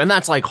championship, and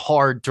that's like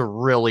hard to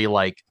really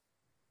like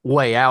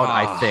weigh out.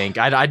 I think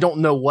I don't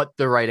know what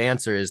the right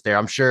answer is there.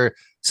 I'm sure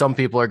some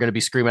people are going to be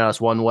screaming at us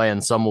one way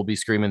and some will be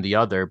screaming the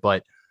other,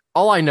 but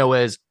all I know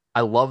is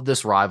I love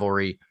this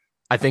rivalry.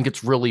 I think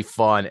it's really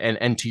fun.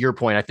 And to your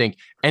point, I think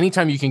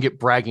anytime you can get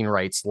bragging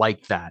rights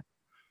like that,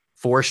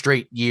 4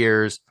 straight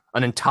years,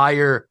 an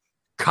entire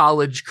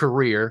college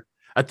career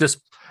at this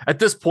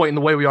point in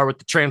the way we are with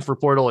the transfer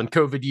portal and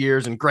COVID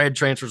years and grad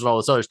transfers and all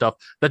this other stuff,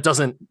 that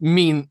doesn't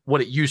mean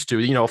what it used to.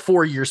 You know, a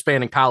 4-year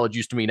span in college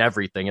used to mean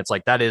everything. It's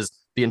like that is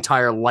the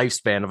entire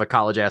lifespan of a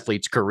college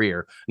athlete's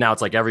career. Now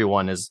it's like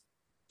everyone is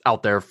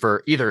out there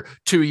for either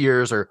 2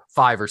 years or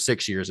 5 or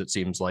 6 years, it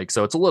seems like.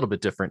 So it's a little bit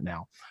different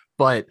now.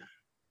 But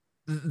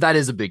that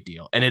is a big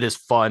deal. And it is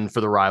fun for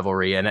the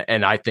rivalry.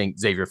 And I think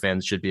Xavier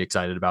fans should be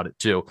excited about it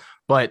too.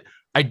 But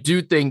I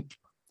do think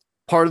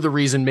part of the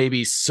reason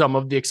maybe some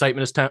of the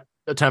excitement is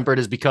tempered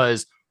is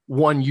because,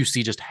 one,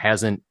 UC just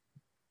hasn't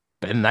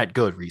been that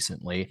good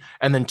recently.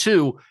 And then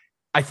 2,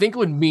 I think it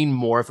would mean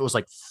more if it was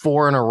like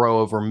 4 in a row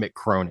over Mick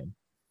Cronin.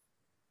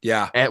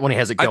 Yeah. When he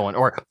has it going,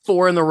 or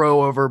 4 in a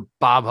row over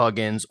Bob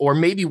Huggins, or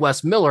maybe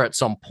Wes Miller at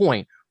some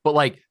point. But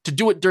like to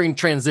do it during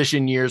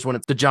transition years when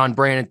it's the John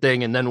Brandon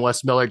thing and then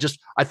Wes Miller,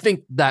 I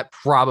think that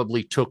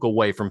probably took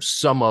away from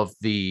some of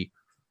the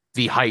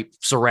hype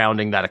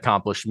surrounding that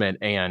accomplishment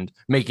and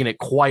making it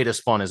quite as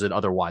fun as it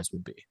otherwise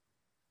would be.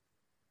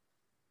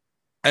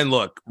 And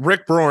look,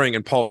 Rick Broering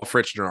and Paul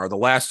Fritchner are the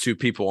last 2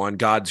 people on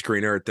God's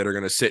green earth that are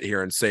going to sit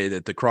here and say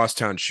that the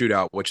Crosstown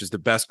Shootout, which is the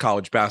best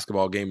college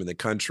basketball game in the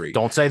country.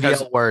 Don't say the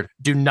L word.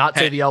 Do not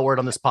say the L word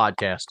on this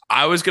podcast.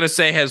 I was going to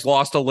say has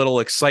lost a little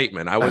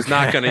excitement. I was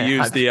not going to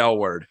use the L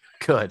word.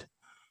 Good.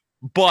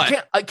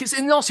 But because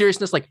in all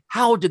seriousness, like,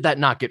 how did that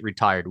not get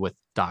retired with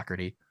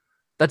Doherty?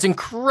 That's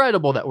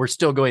incredible that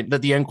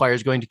that the Enquirer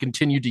is going to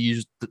continue to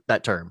use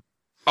that term.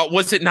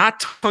 Was it not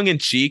tongue in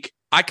cheek?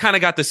 I kind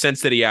of got the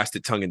sense that he asked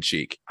it tongue in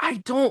cheek.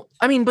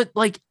 But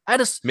like,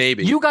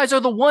 maybe you guys are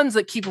the ones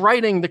that keep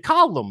writing the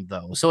column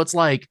though. So it's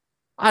like,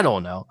 I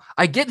don't know.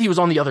 I get he was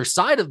on the other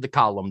side of the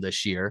column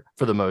this year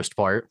for the most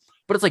part,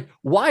 but it's like,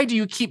 why do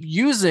you keep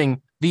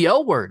using the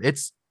L word?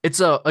 It's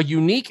a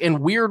unique and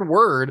weird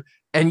word,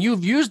 and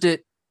you've used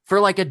it for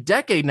like a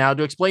decade now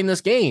to explain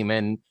this game,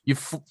 and you've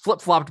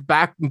flip-flopped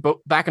back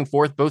and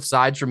forth both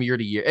sides from year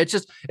to year. It's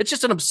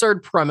just an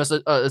absurd premise,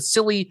 a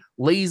silly,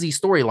 lazy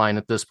storyline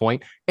at this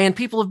point, and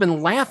people have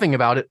been laughing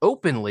about it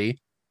openly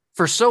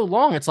for so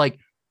long. It's like,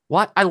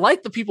 what? I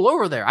like the people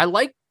over there. I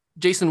like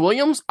Jason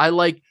Williams. I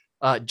like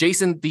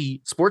Jason,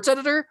 the sports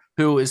editor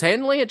who is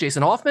handling it,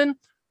 Jason Hoffman.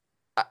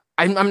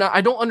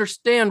 I don't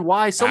understand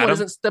why someone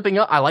isn't stepping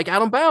up. I like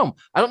Adam Baum.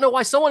 I don't know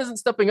why someone isn't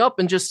stepping up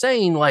and just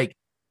saying, like,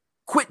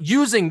 quit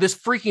using this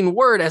freaking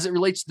word as it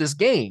relates to this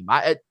game.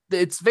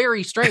 It's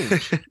very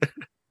strange.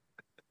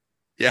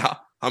 Yeah,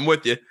 I'm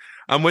with you.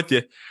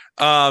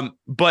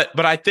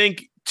 But I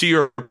think, to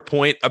your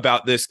point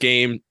about this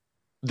game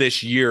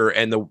this year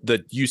and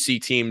the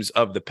UC teams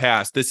of the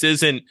past, this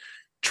isn't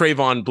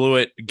Trayvon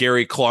Blewett,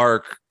 Gary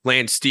Clark,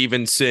 Lance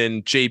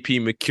Stevenson,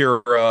 JP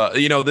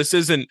McCura. This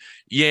isn't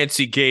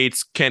Yancey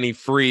Gates, Kenny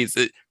Freeze.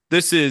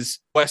 This is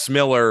Wes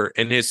Miller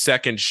in his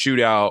second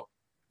shootout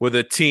with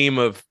a team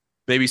of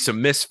maybe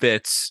some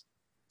misfits,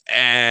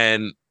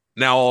 and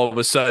now all of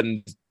a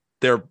sudden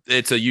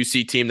it's a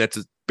UC team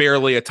that's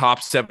barely a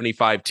top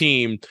 75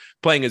 team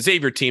playing a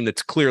Xavier team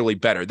that's clearly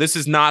better. This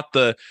is not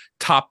the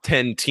top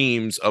 10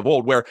 teams of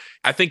old, where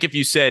I think if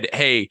you said,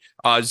 hey,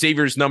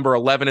 Xavier's number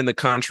 11 in the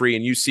country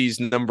and UC's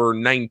number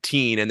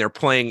 19, and they're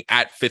playing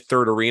at Fifth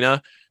Third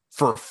Arena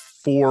for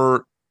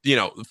four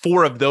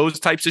of those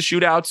types of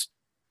shootouts,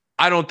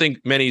 I don't think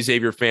many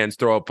Xavier fans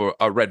throw up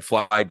a red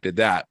flag to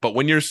that. But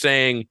when you're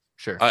saying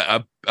Sure.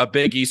 a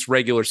Big East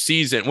regular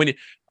season, when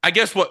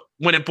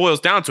it boils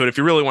down to it, if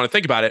you really want to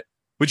think about it,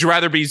 would you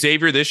rather be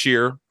Xavier this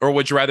year or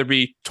would you rather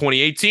be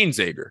 2018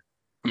 Xavier?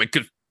 I mean,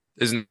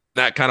 isn't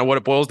that kind of what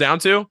it boils down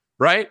to,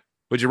 right?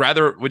 Would you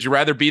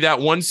rather be that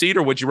 1 seed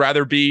or would you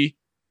rather be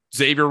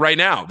Xavier right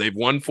now? They've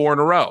won 4 in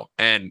a row.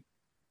 And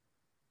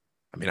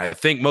I mean, I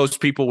think most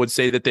people would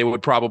say that they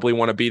would probably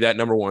want to be that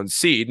number 1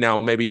 seed.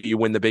 Now, maybe you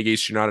win the Big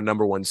East, you're not a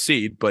number 1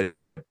 seed, but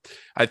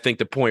I think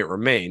the point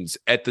remains.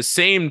 At the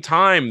same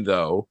time,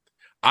 though,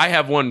 I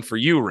have one for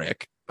you,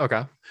 Rick.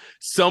 Okay.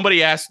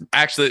 Somebody asked,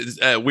 actually,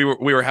 we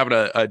were having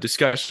a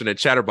discussion at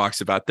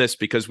Chatterbox about this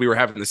because we were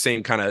having the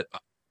same kind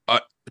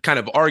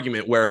of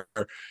argument where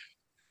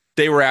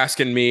they were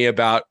asking me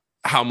about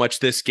how much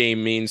this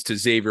game means to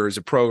Xavier as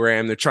a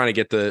program. They're trying to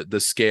get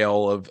the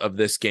scale of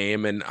this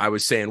game. And I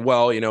was saying,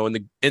 well, in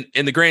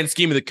the grand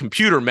scheme of the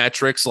computer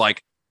metrics,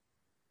 like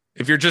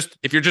if you're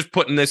just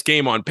putting this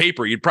game on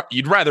paper,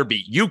 you'd rather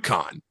beat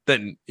UConn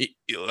than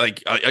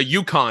like a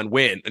UConn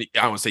win.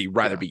 I don't say you'd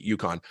rather beat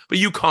UConn, but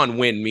a UConn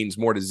win means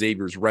more to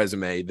Xavier's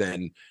resume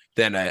than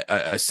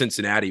a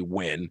Cincinnati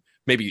win.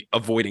 Maybe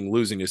avoiding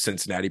losing to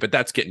Cincinnati, but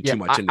that's getting too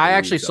much into I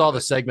actually saw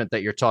the segment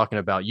that you're talking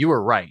about. You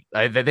were right.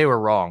 They were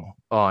wrong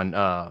on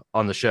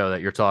the show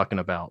that you're talking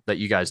about that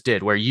you guys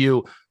did, where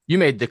you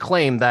made the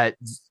claim that,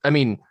 I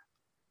mean,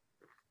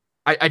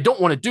 I don't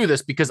want to do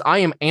this because I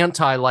am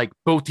anti, like,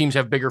 both teams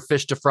have bigger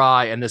fish to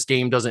fry and this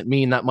game doesn't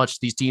mean that much to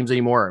these teams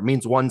anymore. It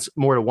means one's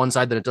more to one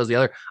side than it does the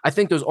other. I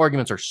think those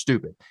arguments are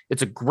stupid.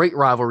 It's a great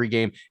rivalry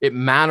game. It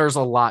matters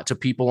a lot to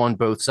people on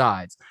both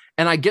sides.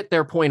 And I get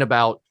their point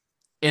about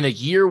in a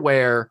year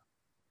where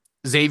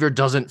Xavier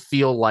doesn't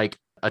feel like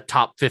a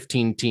top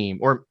 15 team,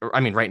 or I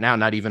mean, right now,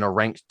 not even a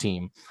ranked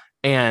team,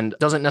 and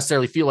doesn't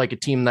necessarily feel like a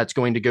team that's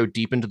going to go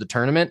deep into the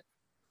tournament.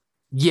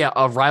 Yeah,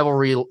 a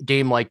rivalry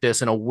game like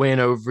this and a win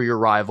over your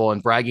rival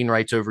and bragging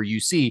rights over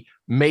UC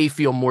may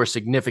feel more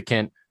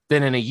significant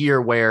than in a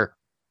year where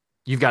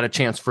you've got a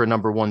chance for a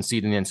number 1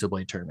 seed in the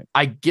NCAA tournament.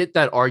 I get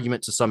that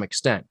argument to some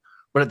extent,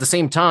 but at the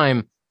same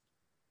time,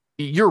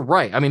 you're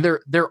right. I mean,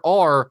 there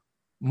are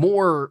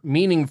more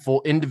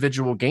meaningful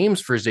individual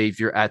games for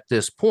Xavier at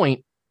this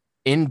point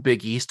in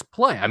Big East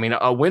play. I mean,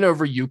 a win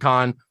over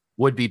UConn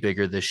would be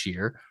bigger this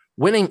year.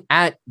 Winning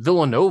at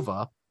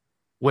Villanova,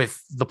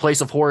 with the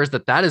place of horrors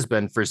that has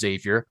been for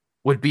Xavier,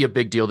 would be a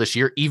big deal this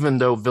year, even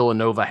though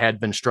Villanova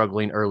had been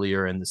struggling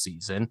earlier in the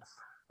season.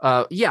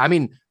 I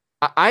mean,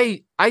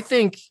 I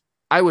think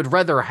I would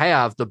rather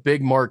have the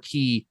big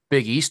marquee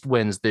Big East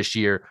wins this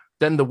year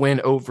than the win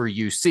over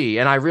UC.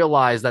 And I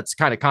realize that's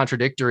kind of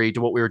contradictory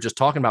to what we were just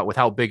talking about with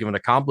how big of an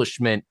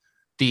accomplishment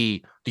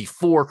the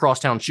 4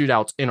 crosstown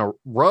shootouts in a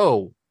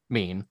row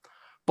mean.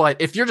 But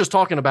if you're just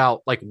talking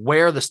about like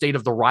where the state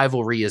of the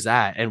rivalry is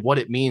at and what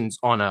it means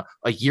on a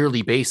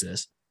yearly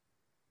basis,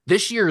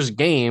 this year's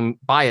game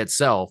by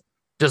itself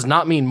does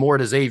not mean more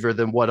to Xavier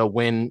than what a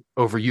win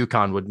over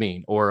UConn would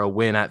mean, or a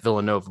win at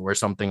Villanova or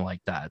something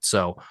like that.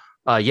 So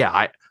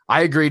I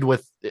agreed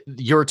with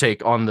your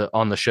take on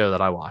the show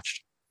that I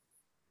watched.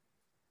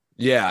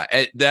 Yeah,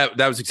 that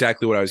was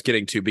exactly what I was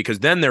getting to, because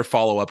then their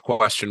follow-up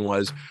question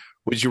was,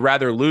 would you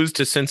rather lose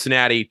to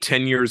Cincinnati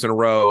 10 years in a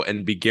row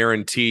and be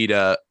guaranteed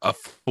a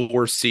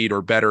 4 seed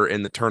or better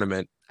in the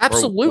tournament?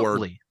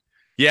 Absolutely.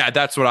 Yeah,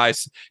 that's what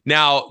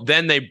now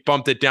then they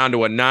bumped it down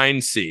to a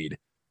 9 seed.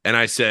 And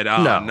I said,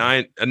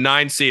 No. a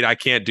 9 seed, I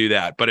can't do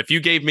that. But if you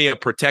gave me a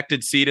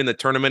protected seed in the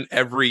tournament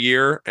every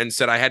year and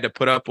said I had to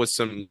put up with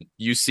some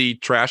UC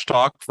trash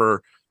talk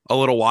for a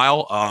little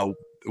while,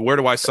 where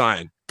do I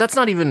sign? That's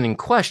not even in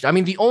question. I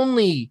mean, the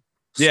only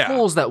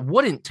schools that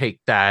wouldn't take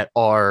that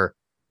are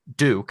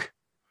Duke.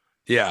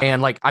 Yeah.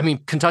 And like, I mean,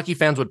 Kentucky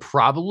fans would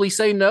probably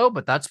say no,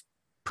 but that's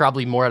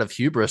probably more out of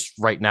hubris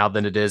right now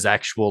than it is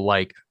actual,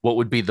 like, what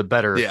would be the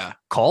better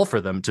call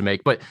for them to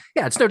make. But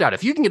yeah, it's no doubt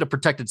if you can get a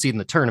protected seed in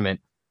the tournament,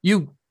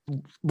 you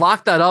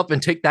lock that up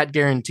and take that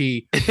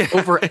guarantee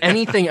over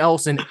anything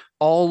else in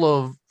all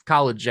of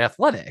college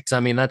athletics.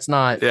 I mean, that's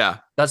not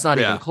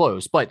even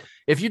close. But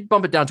if you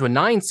bump it down to a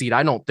 9 seed,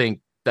 I don't think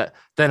that,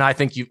 then I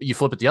think you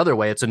flip it the other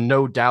way. It's a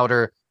no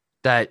doubter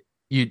that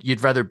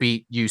you'd rather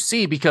beat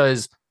UC,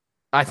 because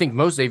I think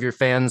most Xavier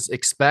fans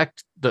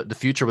expect the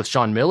future with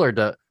Sean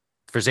Miller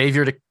for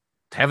Xavier to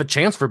have a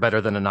chance for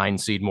better than a 9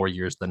 seed more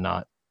years than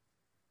not.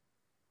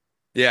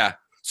 Yeah.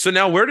 So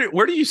now where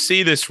do you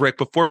see this, Rick?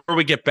 Before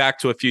we get back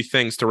to a few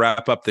things to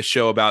wrap up the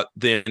show about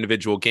the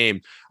individual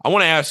game, I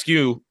want to ask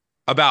you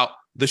about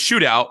the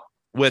shootout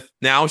with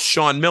now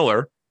Sean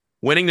Miller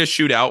winning the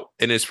shootout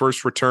in his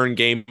first return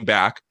game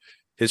back.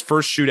 His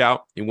first shootout,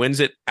 he wins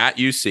it at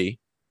UC.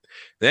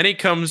 Then he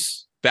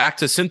comes back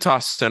to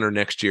Cintas Center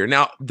next year.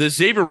 Now, the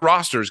Xavier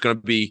roster is going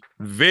to be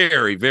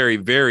very, very,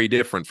 very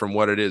different from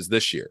what it is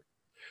this year.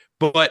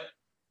 But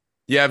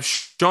you have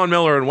Sean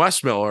Miller and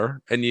Wes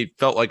Miller, and you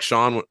felt like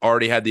Sean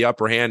already had the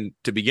upper hand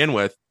to begin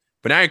with.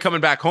 But now you're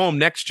coming back home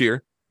next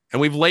year, and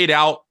we've laid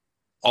out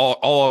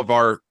all of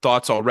our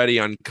thoughts already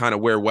on kind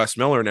of where Wes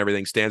Miller and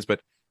everything stands.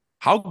 But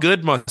How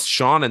good must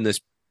Sean and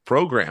this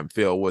program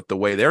feel with the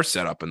way they're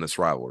set up in this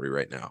rivalry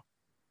right now?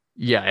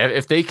 Yeah,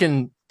 if they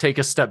can take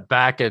a step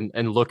back and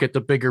look at the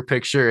bigger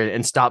picture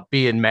and stop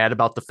being mad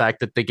about the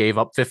fact that they gave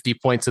up 50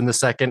 points in the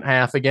second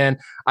half again,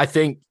 I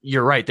think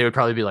you're right. They would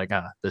probably be like,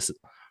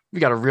 we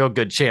got a real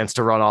good chance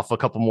to run off a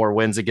couple more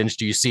wins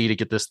against UC to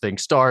get this thing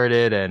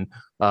started. And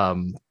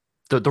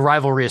the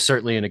rivalry is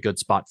certainly in a good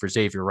spot for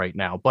Xavier right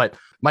now. But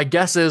my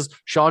guess is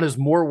Sean is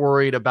more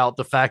worried about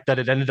the fact that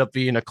it ended up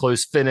being a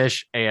close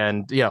finish.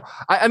 And,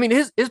 I mean,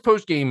 his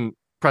post-game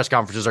press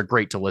conferences are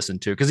great to listen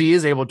to because he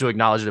is able to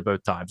acknowledge it at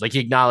both times. Like, he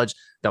acknowledged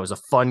that was a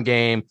fun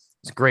game.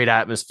 It's a great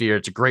atmosphere.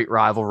 It's a great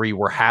rivalry.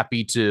 We're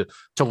happy to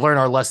learn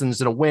our lessons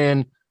in a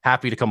win,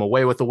 happy to come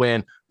away with a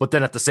win. But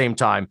then at the same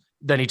time,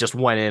 then he just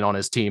went in on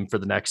his team for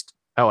the next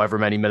however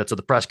many minutes of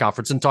the press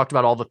conference and talked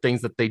about all the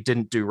things that they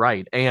didn't do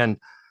right. And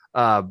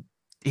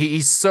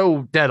he's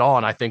so dead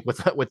on, I think,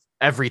 with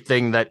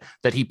everything that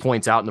he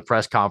points out in the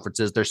press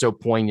conferences. They're so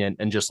poignant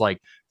and just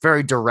like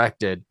very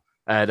directed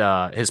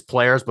at his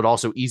players, but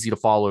also easy to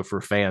follow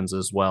for fans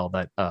as well.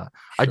 That sure.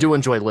 I do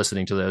enjoy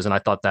listening to those, and I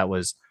thought that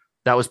was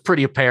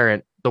pretty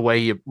apparent the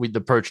way we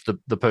approached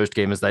the post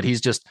game. Is that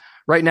he's just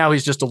right now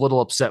he's just a little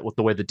upset with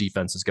the way the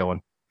defense is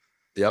going.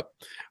 Yep.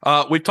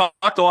 We've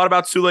talked a lot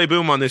about Souley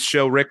Boum on this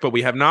show, Rick, but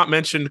we have not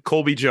mentioned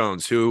Colby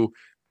Jones, who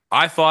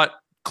I thought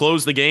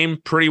closed the game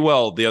pretty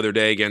well the other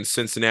day against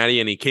Cincinnati,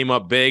 and he came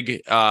up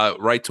big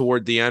right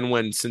toward the end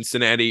when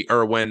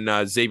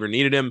Xavier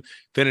needed him.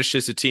 Finished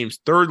as the team's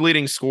third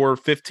leading scorer,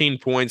 15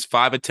 points,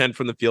 5 of 10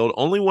 from the field,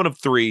 only 1 of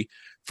 3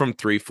 from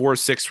 3, 4 of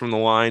 6 from the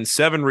line,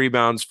 7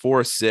 rebounds,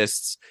 4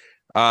 assists.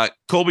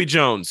 Colby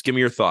Jones, give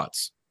me your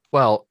thoughts.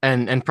 Well,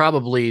 and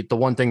probably the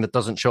one thing that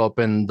doesn't show up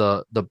in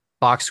the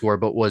box score,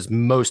 but was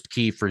most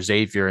key for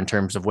Xavier in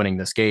terms of winning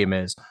this game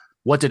is,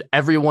 what did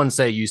everyone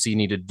say UC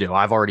needed to do?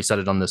 I've already said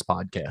it on this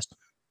podcast.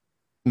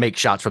 Make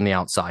shots from the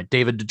outside.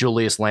 David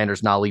DeJulius,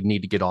 Landers Nolley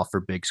need to get off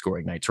for big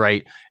scoring nights,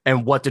 right?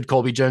 And what did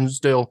Colby Jones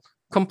do?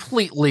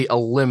 Completely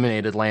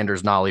eliminated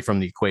Landers Nolley from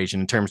the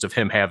equation in terms of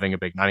him having a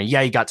big night. I mean,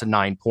 yeah, he got to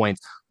 9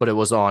 points, but it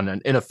was on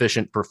an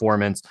inefficient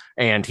performance,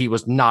 and he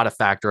was not a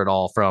factor at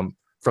all from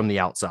the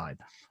outside.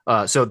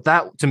 So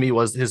that, to me,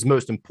 was his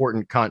most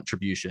important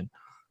contribution.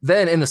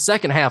 Then in the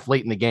second half,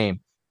 late in the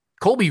game,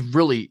 Colby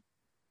really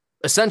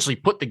essentially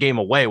put the game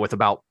away with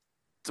about,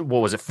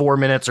 4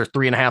 minutes or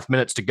 3.5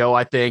 minutes to go,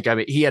 I think. I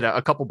mean, he had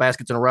a couple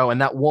baskets in a row, and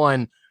that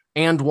one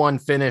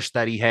finish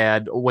that he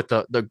had with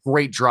the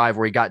great drive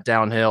where he got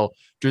downhill,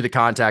 drew the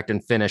contact,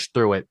 and finished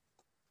through it.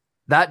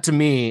 That, to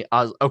me,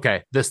 I was,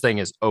 okay, this thing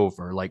is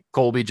over. Like,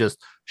 Colby just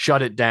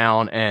shut it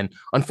down, and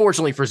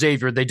unfortunately for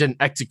Xavier, they didn't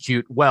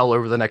execute well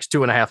over the next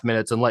 2.5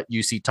 minutes and let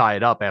UC tie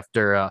it up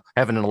after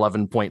having an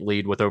 11-point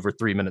lead with over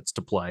 3 minutes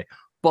to play.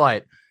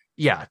 But,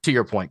 yeah, to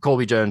your point,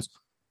 Colby Jones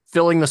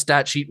filling the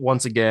stat sheet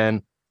once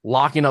again,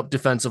 locking up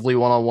defensively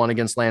one-on-one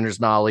against Landers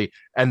Nolley,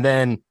 and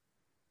then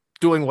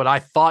doing what I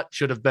thought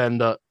should have been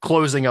the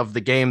closing of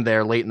the game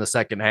there late in the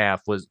second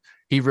half. Was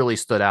he really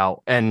stood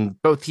out.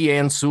 And both he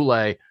and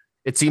Souley,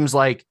 it seems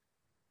like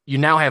you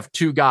now have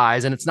two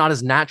guys, and it's not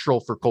as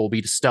natural for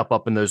Colby to step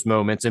up in those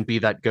moments and be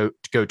that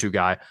go-to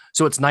guy.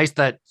 So it's nice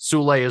that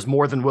Souley is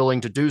more than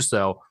willing to do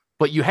so,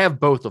 but you have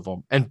both of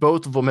them, and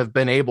both of them have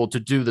been able to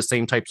do the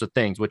same types of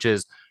things, which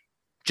is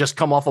just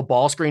come off a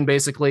ball screen,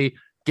 basically,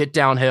 get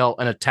downhill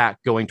and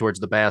attack going towards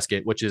the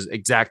basket, which is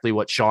exactly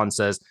what Sean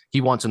says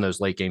he wants in those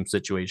late game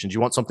situations. You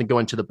want something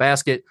going to the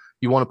basket.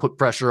 You want to put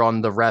pressure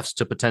on the refs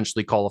to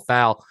potentially call a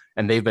foul,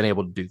 and they've been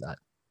able to do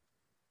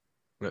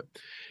that.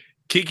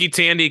 Kiki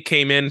Tandy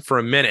came in for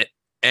a minute,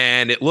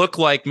 and it looked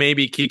like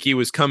maybe Kiki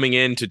was coming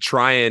in to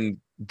try and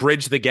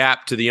bridge the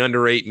gap to the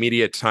under 8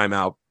 media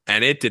timeout,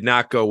 and it did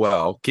not go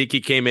well. Kiki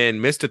came in,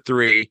 missed a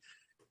 3,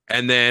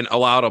 and then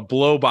allowed a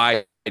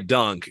blow-by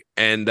dunk,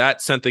 and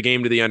that sent the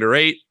game to the under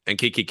 8, and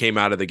Kiki came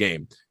out of the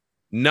game.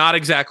 Not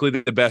exactly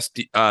the best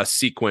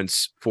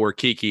sequence for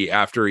Kiki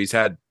after he's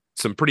had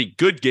some pretty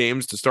good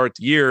games to start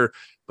the year,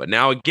 but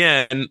now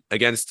again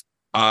against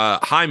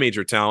high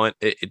major talent,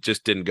 it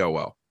just didn't go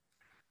well.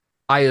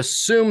 I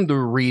assume the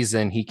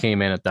reason he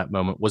came in at that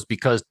moment was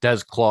because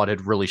Des Claude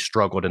had really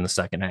struggled in the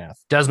second half.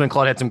 Desmond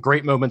Claude had some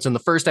great moments in the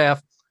first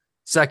half.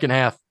 Second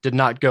half did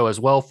not go as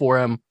well for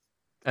him.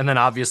 And then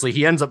obviously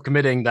he ends up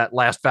committing that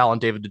last foul on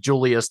David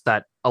DeJulius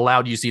that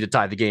allowed UC to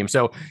tie the game.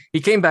 So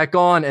he came back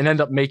on and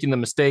ended up making the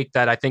mistake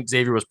that I think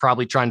Xavier was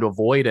probably trying to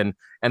avoid. And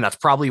that's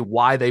probably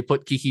why they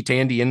put Kiki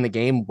Tandy in the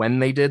game when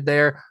they did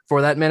there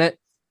for that minute.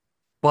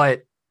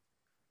 But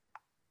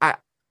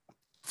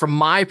from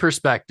my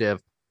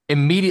perspective,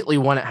 immediately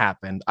when it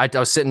happened, I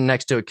was sitting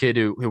next to a kid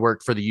who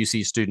worked for the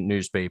UC student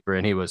newspaper,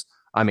 and he was,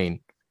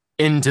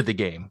 into the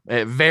game,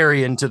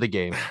 very into the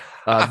game,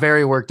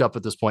 very worked up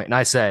at this point. And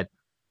I said,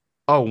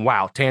 oh,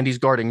 wow, Tandy's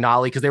guarding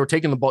Nolley, because they were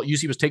taking the ball.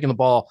 UC was taking the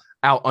ball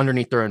out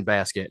underneath their own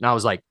basket. And I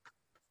was like,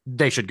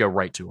 they should go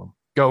right to him,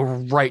 go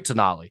right to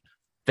Nolley.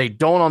 They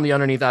don't on the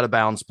underneath out of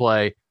bounds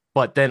play.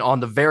 But then on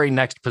the very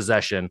next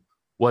possession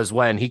was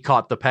when he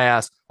caught the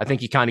pass. I think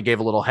he kind of gave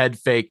a little head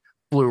fake,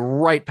 flew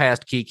right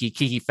past Kiki.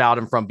 Kiki fouled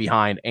him from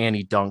behind, and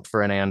he dunked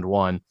for an and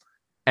one.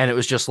 And it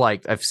was just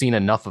like, I've seen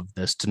enough of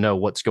this to know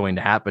what's going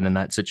to happen in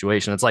that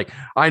situation. It's like,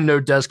 I know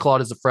Des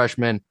Claude is a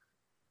freshman.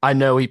 I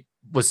know he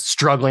was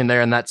struggling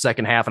there in that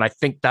second half. And I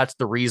think that's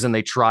the reason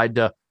they tried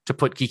to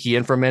put Kiki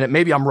in for a minute.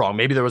 Maybe I'm wrong.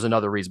 Maybe there was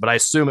another reason, but I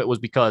assume it was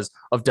because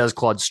of Des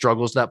Claude's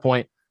struggles at that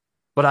point.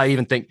 But I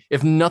even think,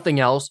 if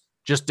nothing else,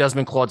 just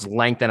Desmond Claude's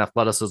length and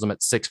athleticism at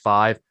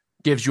 6'5"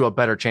 gives you a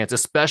better chance,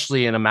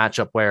 especially in a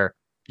matchup where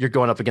you're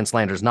going up against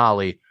Landers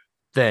Nolley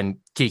than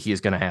Kiki is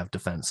going to have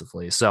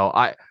defensively. So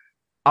I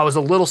was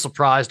a little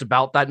surprised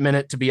about that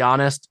minute, to be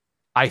honest.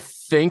 I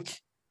think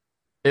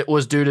it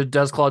was due to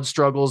Des Claude's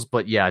struggles,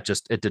 but yeah,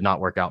 it did not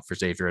work out for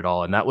Xavier at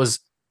all. And that was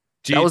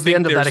the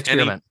end of that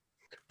experiment.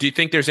 Do you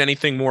think there's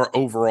anything more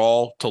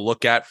overall to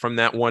look at from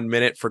that 1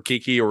 minute for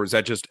Kiki, or is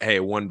that just,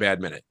 hey, one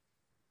bad minute?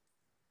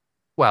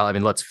 Well, I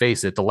mean, let's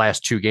face it, the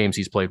last 2 games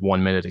he's played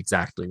 1 minute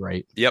exactly,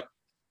 right? Yep.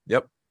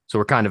 So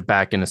we're kind of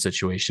back in a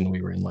situation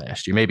we were in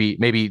last year.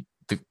 Maybe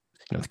the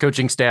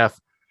coaching staff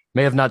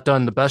may have not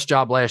done the best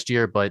job last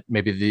year, but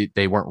maybe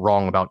they weren't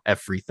wrong about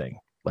everything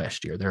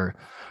last year. There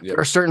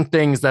are certain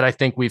things that I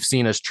think we've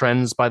seen as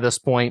trends by this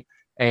point,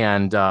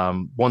 and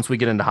once we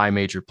get into high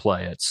major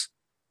play, it's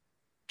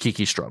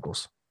Kiki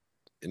struggles.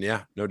 And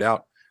yeah, no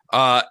doubt.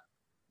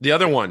 The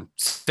other one,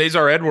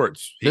 Cesar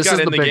Edwards. He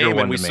got in the game,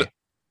 and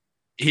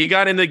he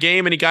got in the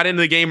game, and he got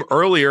into the game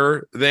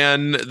earlier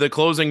than the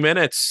closing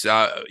minutes,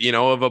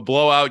 of a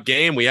blowout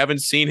game. We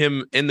haven't seen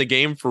him in the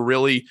game for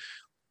really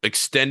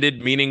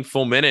extended,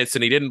 meaningful minutes,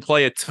 and he didn't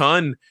play a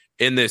ton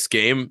in this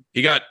game.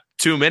 He got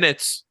 2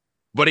 minutes,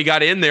 but he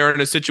got in there in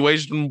a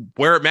situation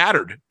where it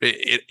mattered.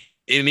 And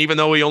even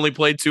though he only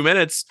played 2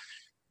 minutes,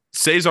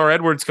 Cesar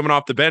Edwards coming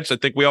off the bench, I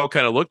think we all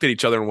kind of looked at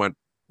each other and went,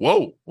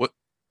 whoa,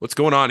 what's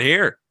going on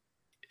here?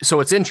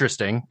 So it's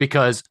interesting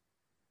because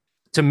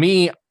to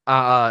me,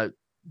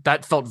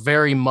 that felt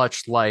very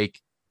much like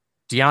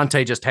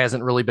Deontay just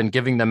hasn't really been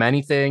giving them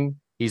anything.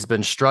 He's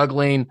been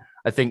struggling.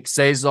 I think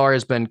Cesar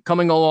has been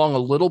coming along a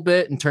little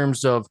bit in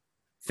terms of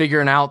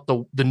figuring out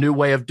the new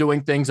way of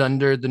doing things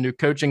under the new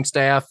coaching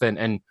staff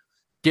and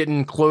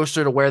getting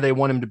closer to where they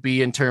want him to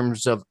be in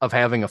terms of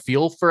having a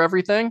feel for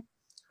everything.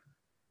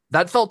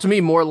 That felt to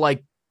me more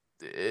like,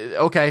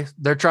 okay,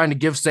 they're trying to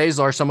give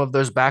Cesar some of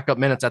those backup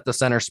minutes at the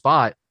center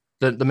spot,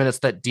 the minutes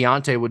that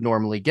Deontay would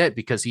normally get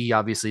because he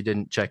obviously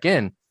didn't check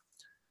in.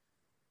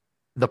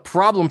 The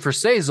problem for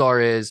Cesar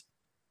is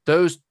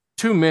those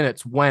 2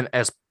 minutes went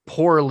as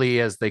poorly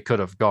as they could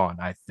have gone,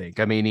 I think.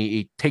 I mean,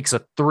 he takes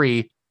a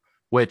 3,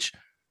 which,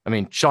 I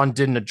mean, Sean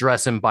didn't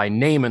address him by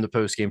name in the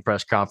postgame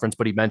press conference,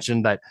 but he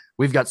mentioned that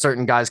we've got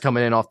certain guys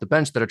coming in off the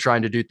bench that are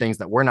trying to do things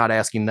that we're not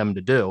asking them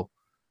to do.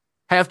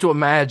 Have to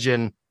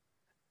imagine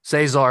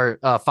Cesar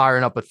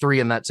firing up a 3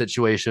 in that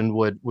situation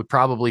would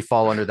probably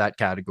fall under that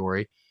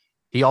category.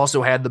 He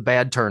also had the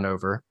bad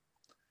turnover,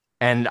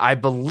 and I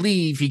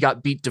believe he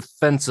got beat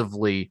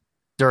defensively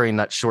during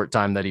that short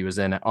time that he was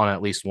in on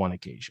at least one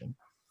occasion.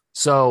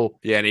 So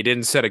yeah, and he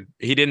didn't set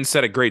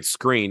a great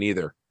screen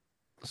either.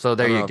 So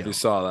there you go. If you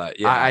saw that,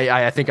 yeah.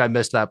 I think I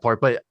missed that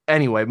part, but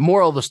anyway,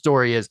 moral of the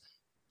story is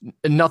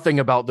nothing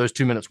about those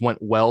 2 minutes went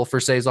well for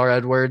Cesar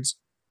Edwards.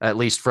 At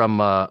least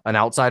from an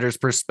outsider's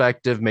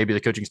perspective. Maybe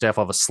the coaching staff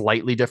will have a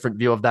slightly different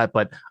view of that,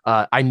 but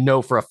I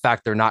know for a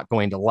fact they're not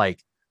going to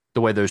like the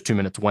way those 2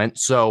 minutes went.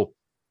 So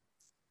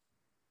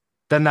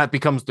then that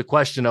becomes the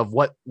question of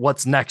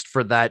what's next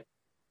for that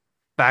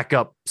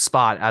backup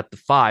spot at the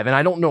 5. And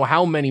I don't know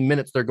how many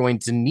minutes they're going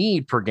to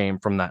need per game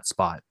from that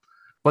spot,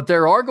 but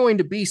there are going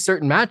to be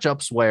certain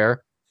matchups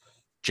where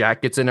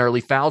Jack gets in early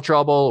foul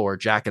trouble or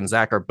Jack and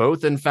Zach are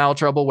both in foul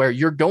trouble where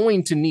you're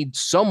going to need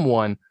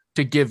someone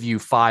to give you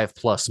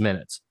 5+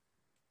 minutes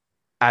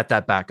at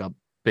that backup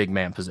big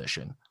man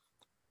position.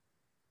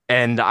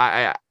 And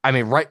I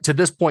mean, right to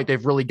this point,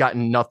 they've really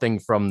gotten nothing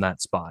from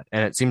that spot.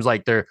 And it seems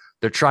like they're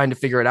trying to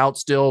figure it out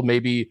still,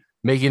 maybe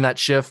making that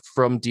shift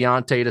from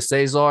Deontay to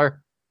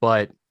Cesar,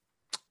 but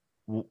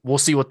we'll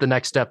see what the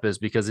next step is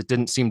because it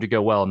didn't seem to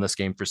go well in this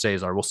game for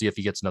Cesar. We'll see if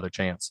he gets another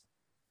chance.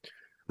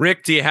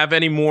 Rick, do you have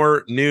any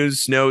more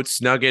news,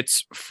 notes,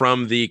 nuggets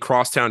from the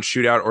Crosstown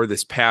shootout or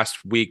this past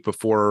week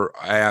before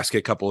I ask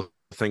a couple of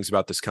things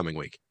about this coming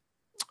week?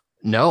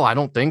 No, I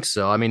don't think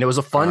so. I mean, it was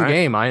a fun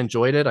game. I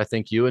enjoyed it. I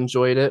think you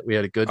enjoyed it. We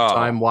had a good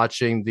time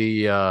watching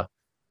the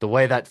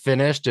way that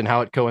finished and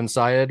how it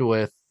coincided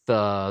with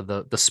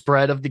the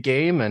spread of the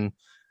game and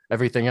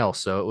everything else.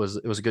 So it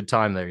was a good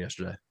time there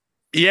yesterday.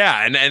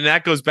 Yeah, and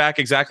that goes back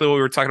exactly what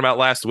we were talking about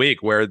last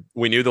week, where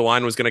we knew the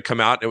line was going to come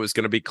out, it was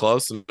going to be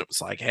close, and it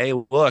was like, hey,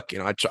 look,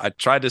 I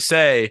tried to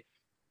say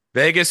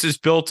Vegas is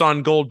built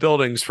on gold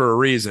buildings for a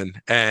reason,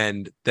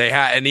 and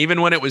and even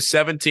when it was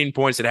 17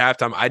 points at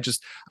halftime,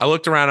 I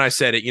looked around and I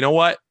said, you know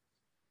what,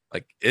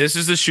 like this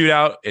is the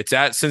shootout, it's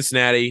at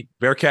Cincinnati,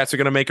 Bearcats are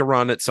going to make a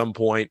run at some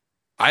point.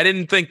 I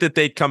didn't think that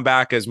they'd come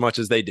back as much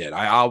as they did.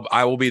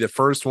 I will be the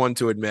first one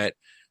to admit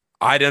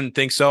I didn't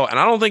think so. And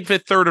I don't think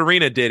Fifth Third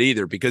Arena did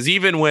either, because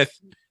even with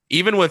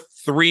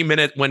 3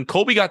 minutes, when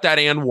Colby got that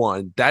and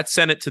one, that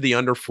sent it to the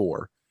under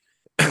 4.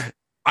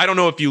 I don't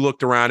know if you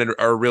looked around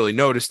or really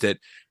noticed it,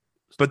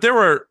 but there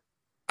were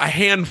a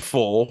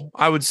handful,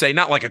 I would say,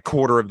 not like a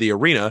quarter of the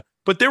arena,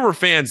 but there were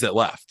fans that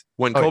left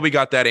when Kobe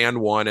got that and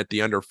one at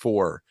the under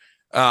 4.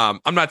 I'm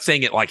not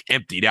saying it like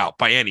emptied out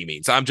by any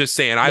means. I'm just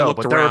saying I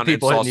looked around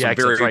and saw some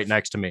very right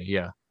next to me.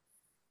 Yeah.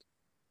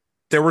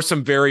 There were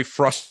some very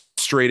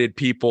frustrated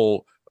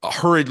people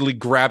hurriedly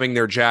grabbing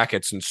their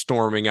jackets and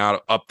storming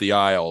out up the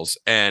aisles.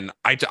 And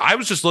I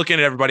was just looking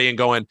at everybody and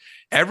going,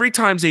 every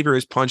time Xavier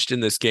has punched in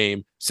this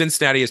game,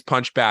 Cincinnati has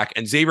punched back,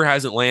 and Xavier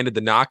hasn't landed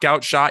the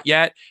knockout shot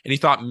yet. And he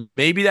thought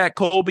maybe that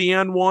Colby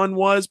and one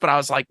was, but I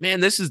was like, man,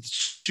 this is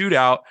the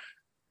shootout.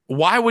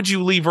 Why would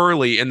you leave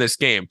early in this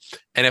game?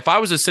 And if I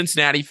was a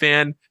Cincinnati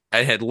fan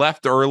and had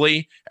left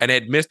early and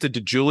had missed a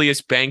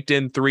DeJulius banked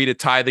in 3 to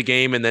tie the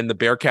game, and then the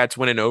Bearcats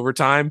win in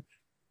overtime,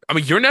 I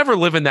mean, you're never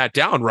living that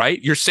down, right?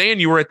 You're saying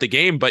you were at the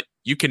game, but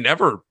you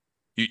never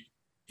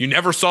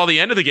saw the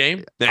end of the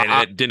game,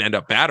 and it didn't end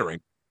up mattering.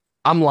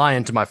 I'm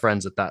lying to my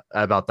friends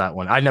about that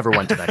one. I never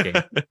went to that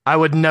game. I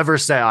would never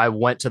say I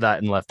went to that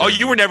and left. Oh,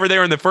 you were never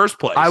there in the first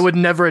place. I would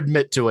never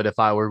admit to it if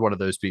I were one of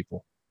those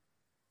people.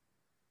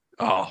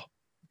 Oh,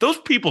 those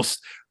people.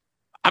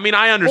 I mean,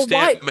 I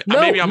understand.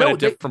 Well, maybe I'm at a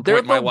different point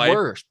in my life.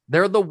 Worst.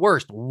 They're the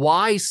worst.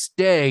 Why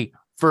stay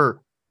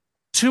for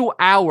 2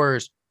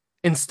 hours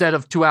instead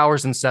of 2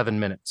 hours and 7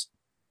 minutes?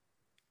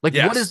 Like,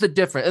 yes. What is the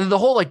difference? And the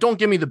whole, like, don't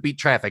give me the beat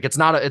traffic. It's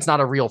not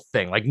a real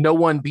thing. Like, no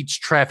one beats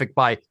traffic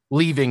by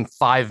leaving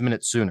 5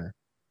 minutes sooner.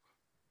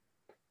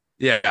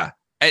 Yeah.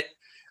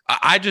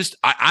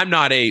 I'm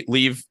not a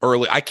leave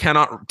early. I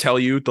cannot tell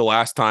you the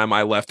last time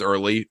I left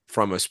early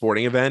from a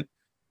sporting event,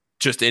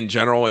 just in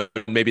general.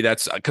 Maybe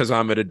that's because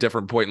I'm at a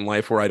different point in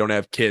life where I don't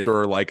have kids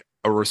or like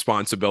a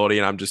responsibility,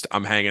 and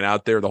I'm hanging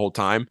out there the whole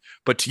time.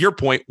 But to your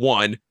point,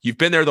 1, you've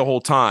been there the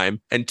whole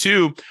time. And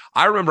 2,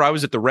 I remember I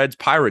was at the Reds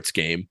Pirates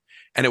game,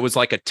 and it was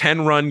like a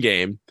 10-run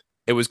game.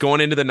 It was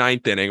going into the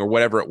 9th inning or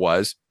whatever it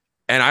was.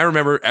 And I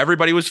remember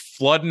everybody was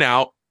flooding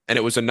out, and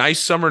it was a nice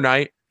summer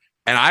night.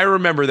 And I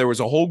remember there was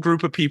a whole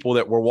group of people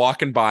that were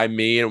walking by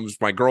me, and it was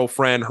my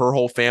girlfriend, her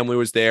whole family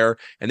was there,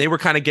 and they were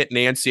kind of getting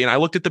antsy. And I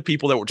looked at the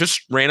people that were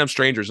just random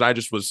strangers, and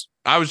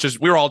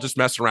we were all just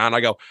messing around.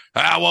 I go,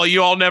 well,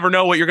 you all never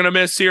know what you're going to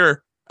miss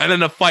here. And then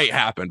the fight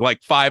happened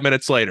like 5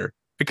 minutes later.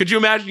 And could you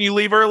imagine you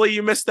leave early,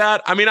 you miss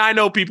that? I mean, I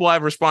know people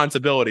have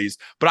responsibilities,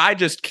 but I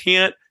just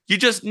can't. You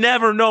just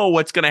never know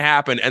what's going to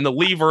happen. And the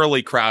leave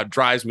early crowd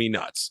drives me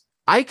nuts.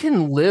 I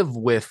can live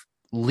with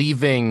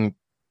leaving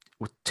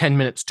with 10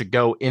 minutes to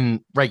go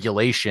in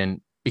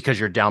regulation because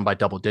you're down by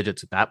double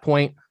digits at that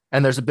point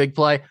and there's a big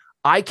play.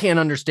 I can't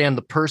understand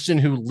the person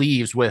who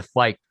leaves with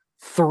like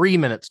 3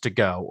 minutes to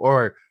go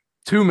or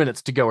 2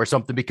 minutes to go or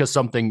something because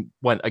something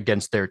went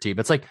against their team.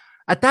 It's like,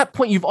 at that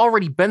point, you've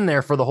already been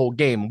there for the whole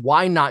game.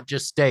 Why not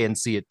just stay and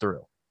see it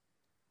through?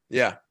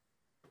 Yeah.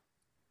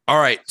 All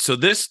right. So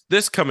this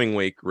coming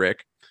week,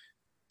 Rick,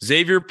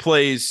 Xavier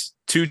plays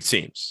 2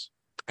 teams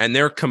and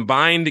their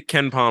combined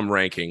KenPom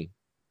ranking,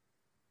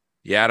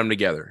 you add them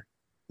together,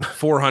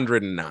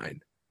 409.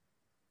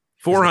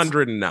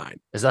 409.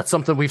 Is that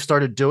something we've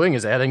started doing?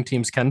 Is adding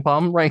teams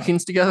KenPom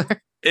rankings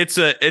together? It's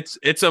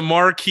a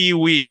marquee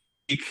week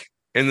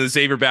in the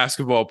Xavier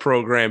basketball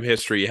program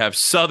history. You have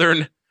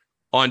Southern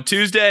on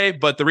Tuesday,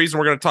 but the reason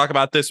we're going to talk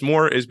about this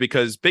more is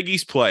because Big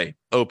East play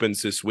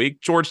opens this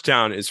week.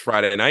 Georgetown is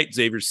Friday night,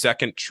 Xavier's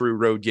second true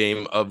road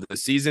game of the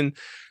season.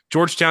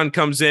 Georgetown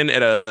comes in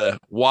at a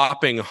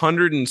whopping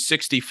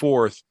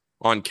 164th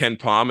on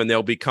KenPom, and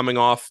they'll be coming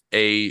off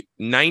a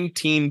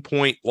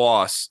 19-point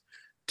loss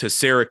to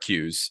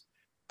Syracuse.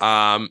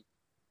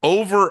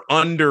 Over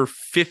under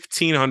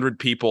 1,500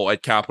 people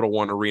at Capital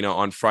One Arena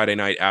on Friday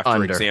night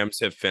after exams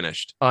have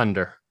finished.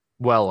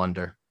 Well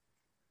under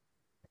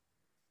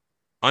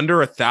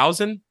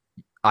 1,000?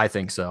 I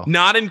think so.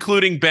 Not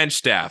including bench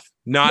staff.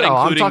 I'm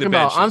talking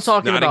about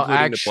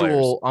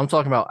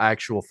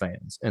actual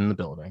fans in the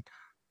building.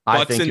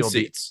 Butts I think you'll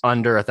seats. Be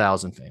under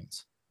 1,000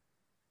 fans.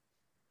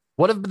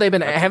 What have they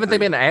been? Haven't they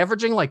been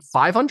averaging like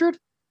 500?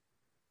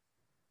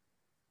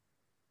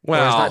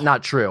 Well, or is that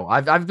not true?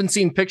 I've been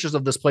seeing pictures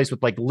of this place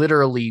with like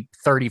literally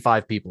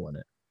 35 people in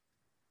it.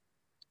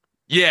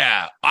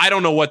 Yeah, I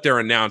don't know what they're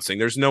announcing.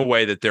 There's no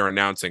way that they're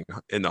announcing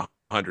in the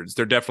hundreds.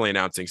 They're definitely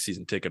announcing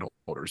season ticket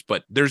holders,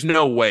 but there's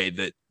no way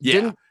that.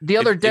 Yeah, the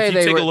other day if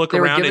you take a look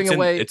around,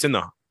 it's in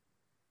the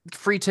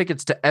free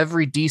tickets to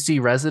every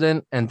DC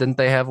resident, and didn't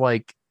they have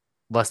like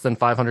less than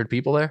 500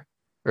 people there?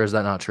 Or is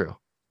that not true?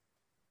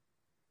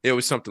 It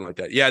was something like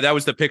that. Yeah, that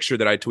was the picture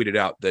that I tweeted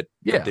out that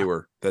they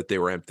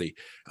were empty.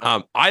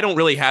 I don't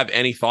really have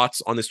any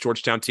thoughts on this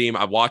Georgetown team.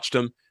 I've watched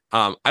them.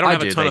 I don't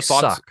have a ton of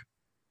thoughts. Suck.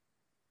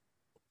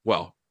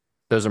 Well,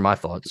 those are my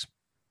thoughts.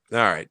 All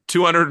right.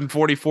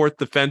 244th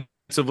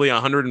defensively,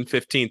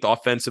 115th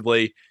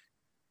offensively.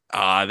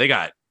 They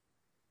got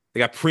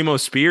Primo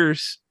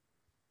Spears.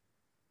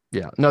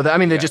 Yeah. No,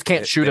 they just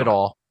can't shoot at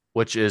all,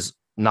 which is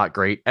not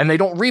great. And they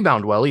don't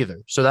rebound well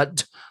either. So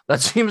that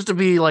seems to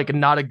be like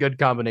not a good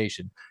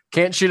combination.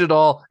 Can't shoot at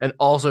all and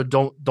also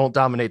don't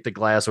dominate the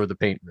glass or the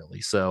paint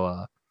really.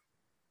 So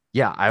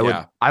Yeah,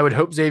 I would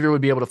hope Xavier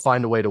would be able to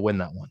find a way to win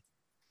that one.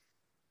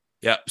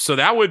 Yeah, so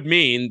that would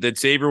mean that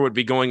Xavier would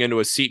be going into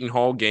a Seton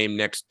Hall game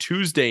next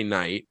Tuesday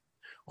night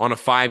on a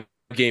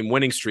 5-game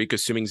winning streak,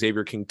 assuming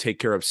Xavier can take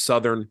care of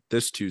Southern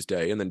this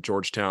Tuesday and then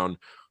Georgetown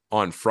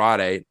on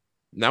Friday.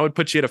 And that would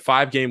put you at a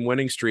 5-game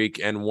winning streak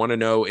and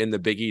 1-0 in the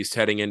Big East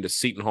heading into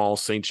Seton Hall,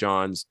 St.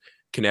 John's,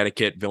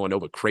 Connecticut,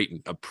 Villanova,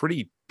 Creighton. A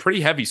pretty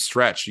heavy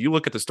stretch. You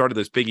look at the start of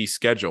this Big East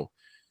schedule.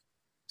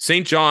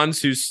 St.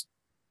 John's, who's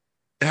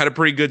had a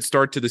pretty good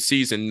start to the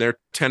season, they're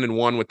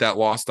 10-1 with that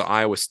loss to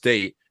Iowa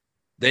State.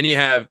 Then you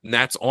have, and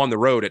that's on the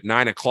road at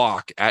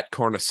 9:00 at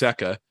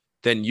Carnesecca.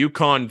 Then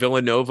UConn,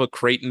 Villanova,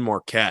 Creighton,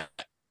 Marquette.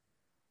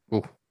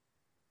 Ooh.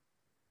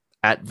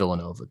 At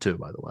Villanova, too,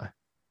 by the way.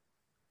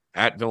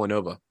 At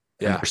Villanova.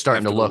 Yeah. They're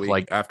starting to look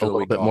like a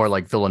little bit more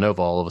like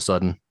Villanova all of a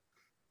sudden.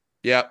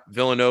 Yeah.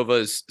 Villanova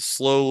is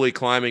slowly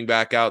climbing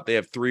back out. They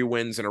have 3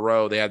 wins in a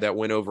row. They had that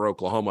win over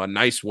Oklahoma, a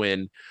nice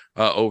win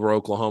over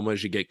Oklahoma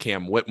as you get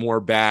Cam Whitmore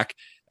back.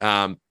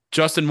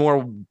 Justin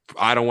Moore,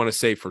 I don't want to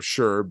say for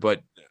sure,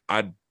 but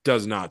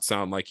does not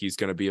sound like he's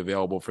going to be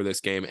available for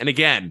this game. And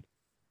again,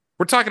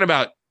 we're talking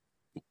about,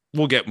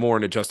 we'll get more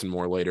into Justin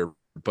Moore later,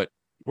 but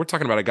we're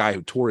talking about a guy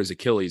who tore his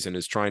Achilles and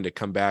is trying to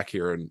come back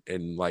here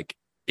in like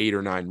 8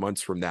 or 9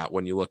 months from that.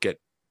 When you look at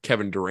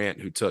Kevin Durant,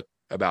 who took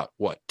about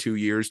 2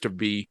 years to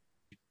be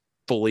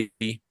fully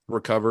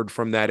recovered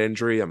from that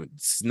injury. I mean,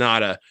 this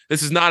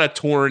is not a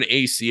torn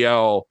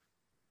ACL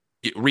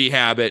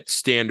rehab at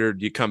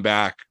standard. You come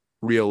back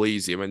real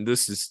easy. I mean,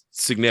 this is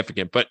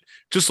significant, but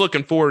just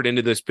looking forward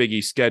into this Big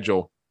East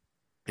schedule.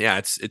 Yeah,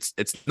 it's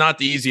not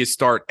the easiest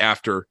start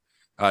after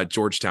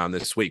Georgetown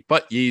this week,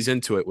 but ease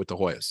into it with the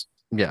Hoyas.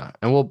 Yeah,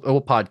 and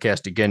we'll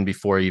podcast again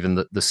before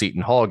even the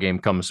Seton Hall game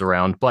comes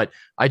around. But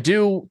I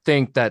do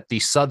think that the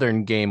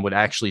Southern game would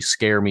actually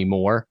scare me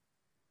more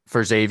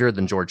for Xavier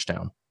than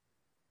Georgetown,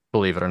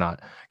 believe it or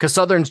not, because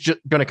Southern's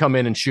going to come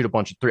in and shoot a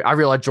bunch of 3. I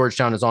realize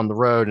Georgetown is on the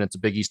road and it's a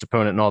Big East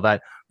opponent and all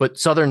that, but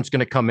Southern's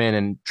going to come in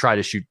and try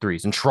to shoot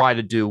 3s and try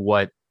to do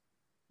what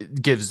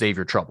gives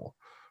Xavier trouble.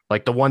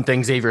 Like the one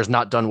thing Xavier has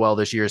not done well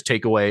this year is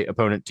take away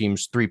opponent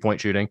teams'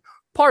 3-point shooting.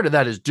 Part of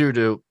that is due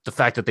to the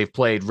fact that they've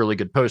played really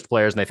good post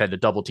players and they've had to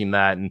double team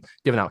that and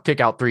given out kick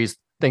out 3s,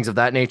 things of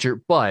that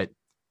nature. But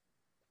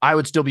I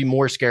would still be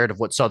more scared of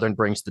what Southern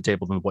brings to the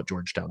table than what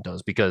Georgetown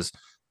does, because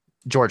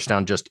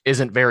Georgetown just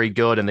isn't very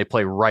good and they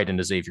play right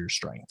into Xavier's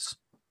strengths.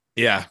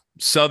 Yeah.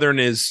 Southern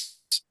is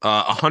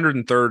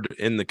 103rd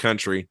in the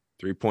country,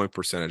 3-point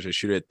percentage. They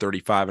shoot at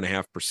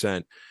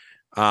 35.5%.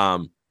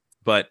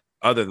 But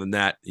other than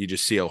that, you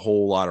just see a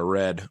whole lot of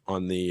red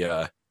on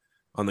the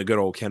good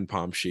old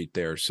KenPom sheet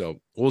there.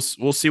 So we'll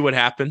see what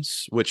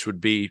happens, which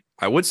would be,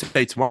 I would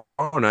say tomorrow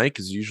night,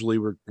 because usually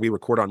we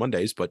record on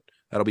Mondays, but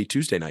that'll be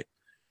Tuesday night.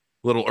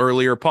 A little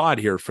earlier pod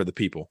here for the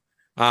people.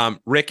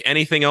 Rick,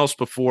 anything else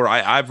before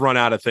I've run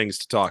out of things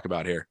to talk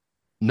about here?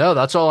 No,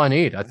 that's all I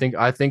need. I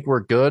think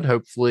we're good.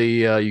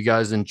 Hopefully you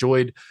guys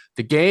enjoyed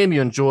the game.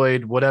 You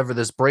enjoyed whatever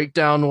this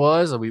breakdown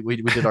was. We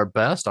did our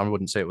best. I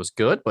wouldn't say it was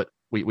good, but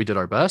we did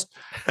our best.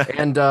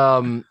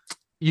 And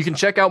you can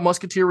check out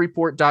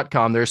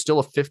musketeerreport.com. There's still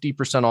a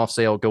 50% off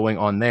sale going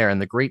on there.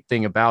 And the great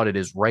thing about it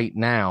is right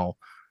now,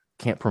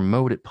 can't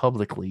promote it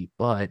publicly,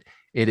 but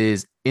it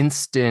is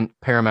instant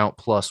Paramount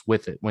Plus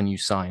with it when you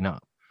sign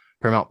up.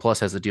 Paramount Plus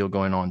has a deal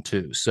going on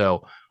too.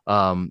 So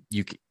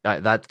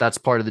that's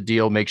part of the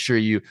deal. Make sure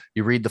you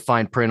read the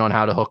fine print on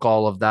how to hook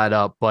all of that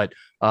up. But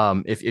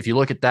if you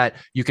look at that,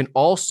 you can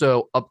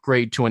also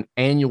upgrade to an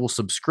annual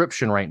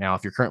subscription right now.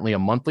 If you're currently a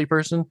monthly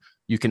person,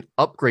 you can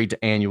upgrade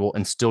to annual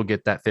and still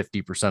get that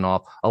 50%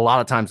 off. A lot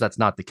of times that's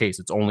not the case.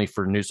 It's only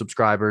for new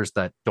subscribers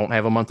that don't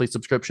have a monthly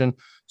subscription.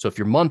 So if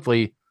you're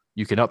monthly,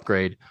 you can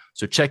upgrade.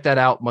 So check that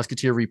out,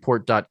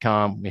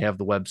 musketeerreport.com. We have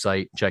the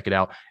website. Check it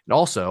out. And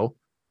also,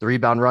 the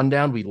Rebound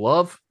Rundown. We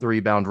love the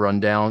Rebound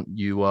Rundown.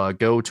 You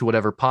go to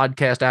whatever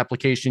podcast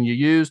application you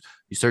use,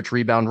 you search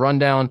Rebound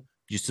Rundown,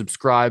 you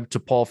subscribe to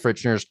Paul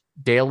Fritchner's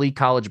daily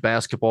college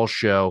basketball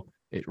show.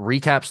 It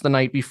recaps the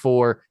night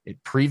before,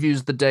 it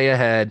previews the day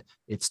ahead.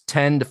 It's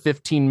 10 to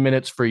 15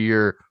 minutes for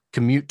your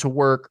commute to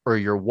work or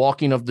your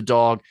walking of the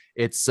dog.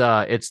 It's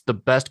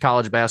the best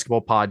college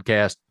basketball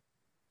podcast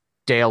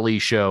daily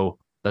show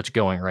that's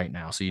going right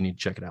now. So you need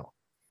to check it out.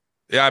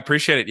 Yeah, I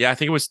appreciate it. Yeah, I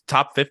think it was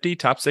top 50,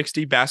 top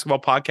 60 basketball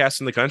podcasts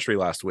in the country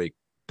last week.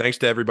 Thanks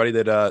to everybody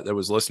that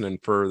was listening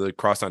for the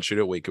Crosstown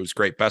Shootout week. It was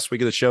great. Best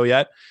week of the show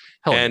yet.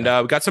 And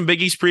we got some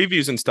Big East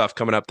previews and stuff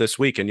coming up this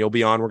week, and you'll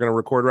be on. We're going to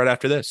record right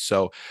after this.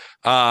 So,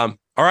 all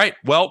right.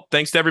 Well,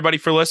 thanks to everybody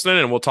for listening,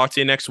 and we'll talk to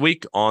you next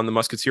week on the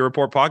Musketeer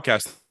Report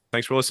podcast.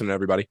 Thanks for listening,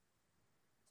 everybody.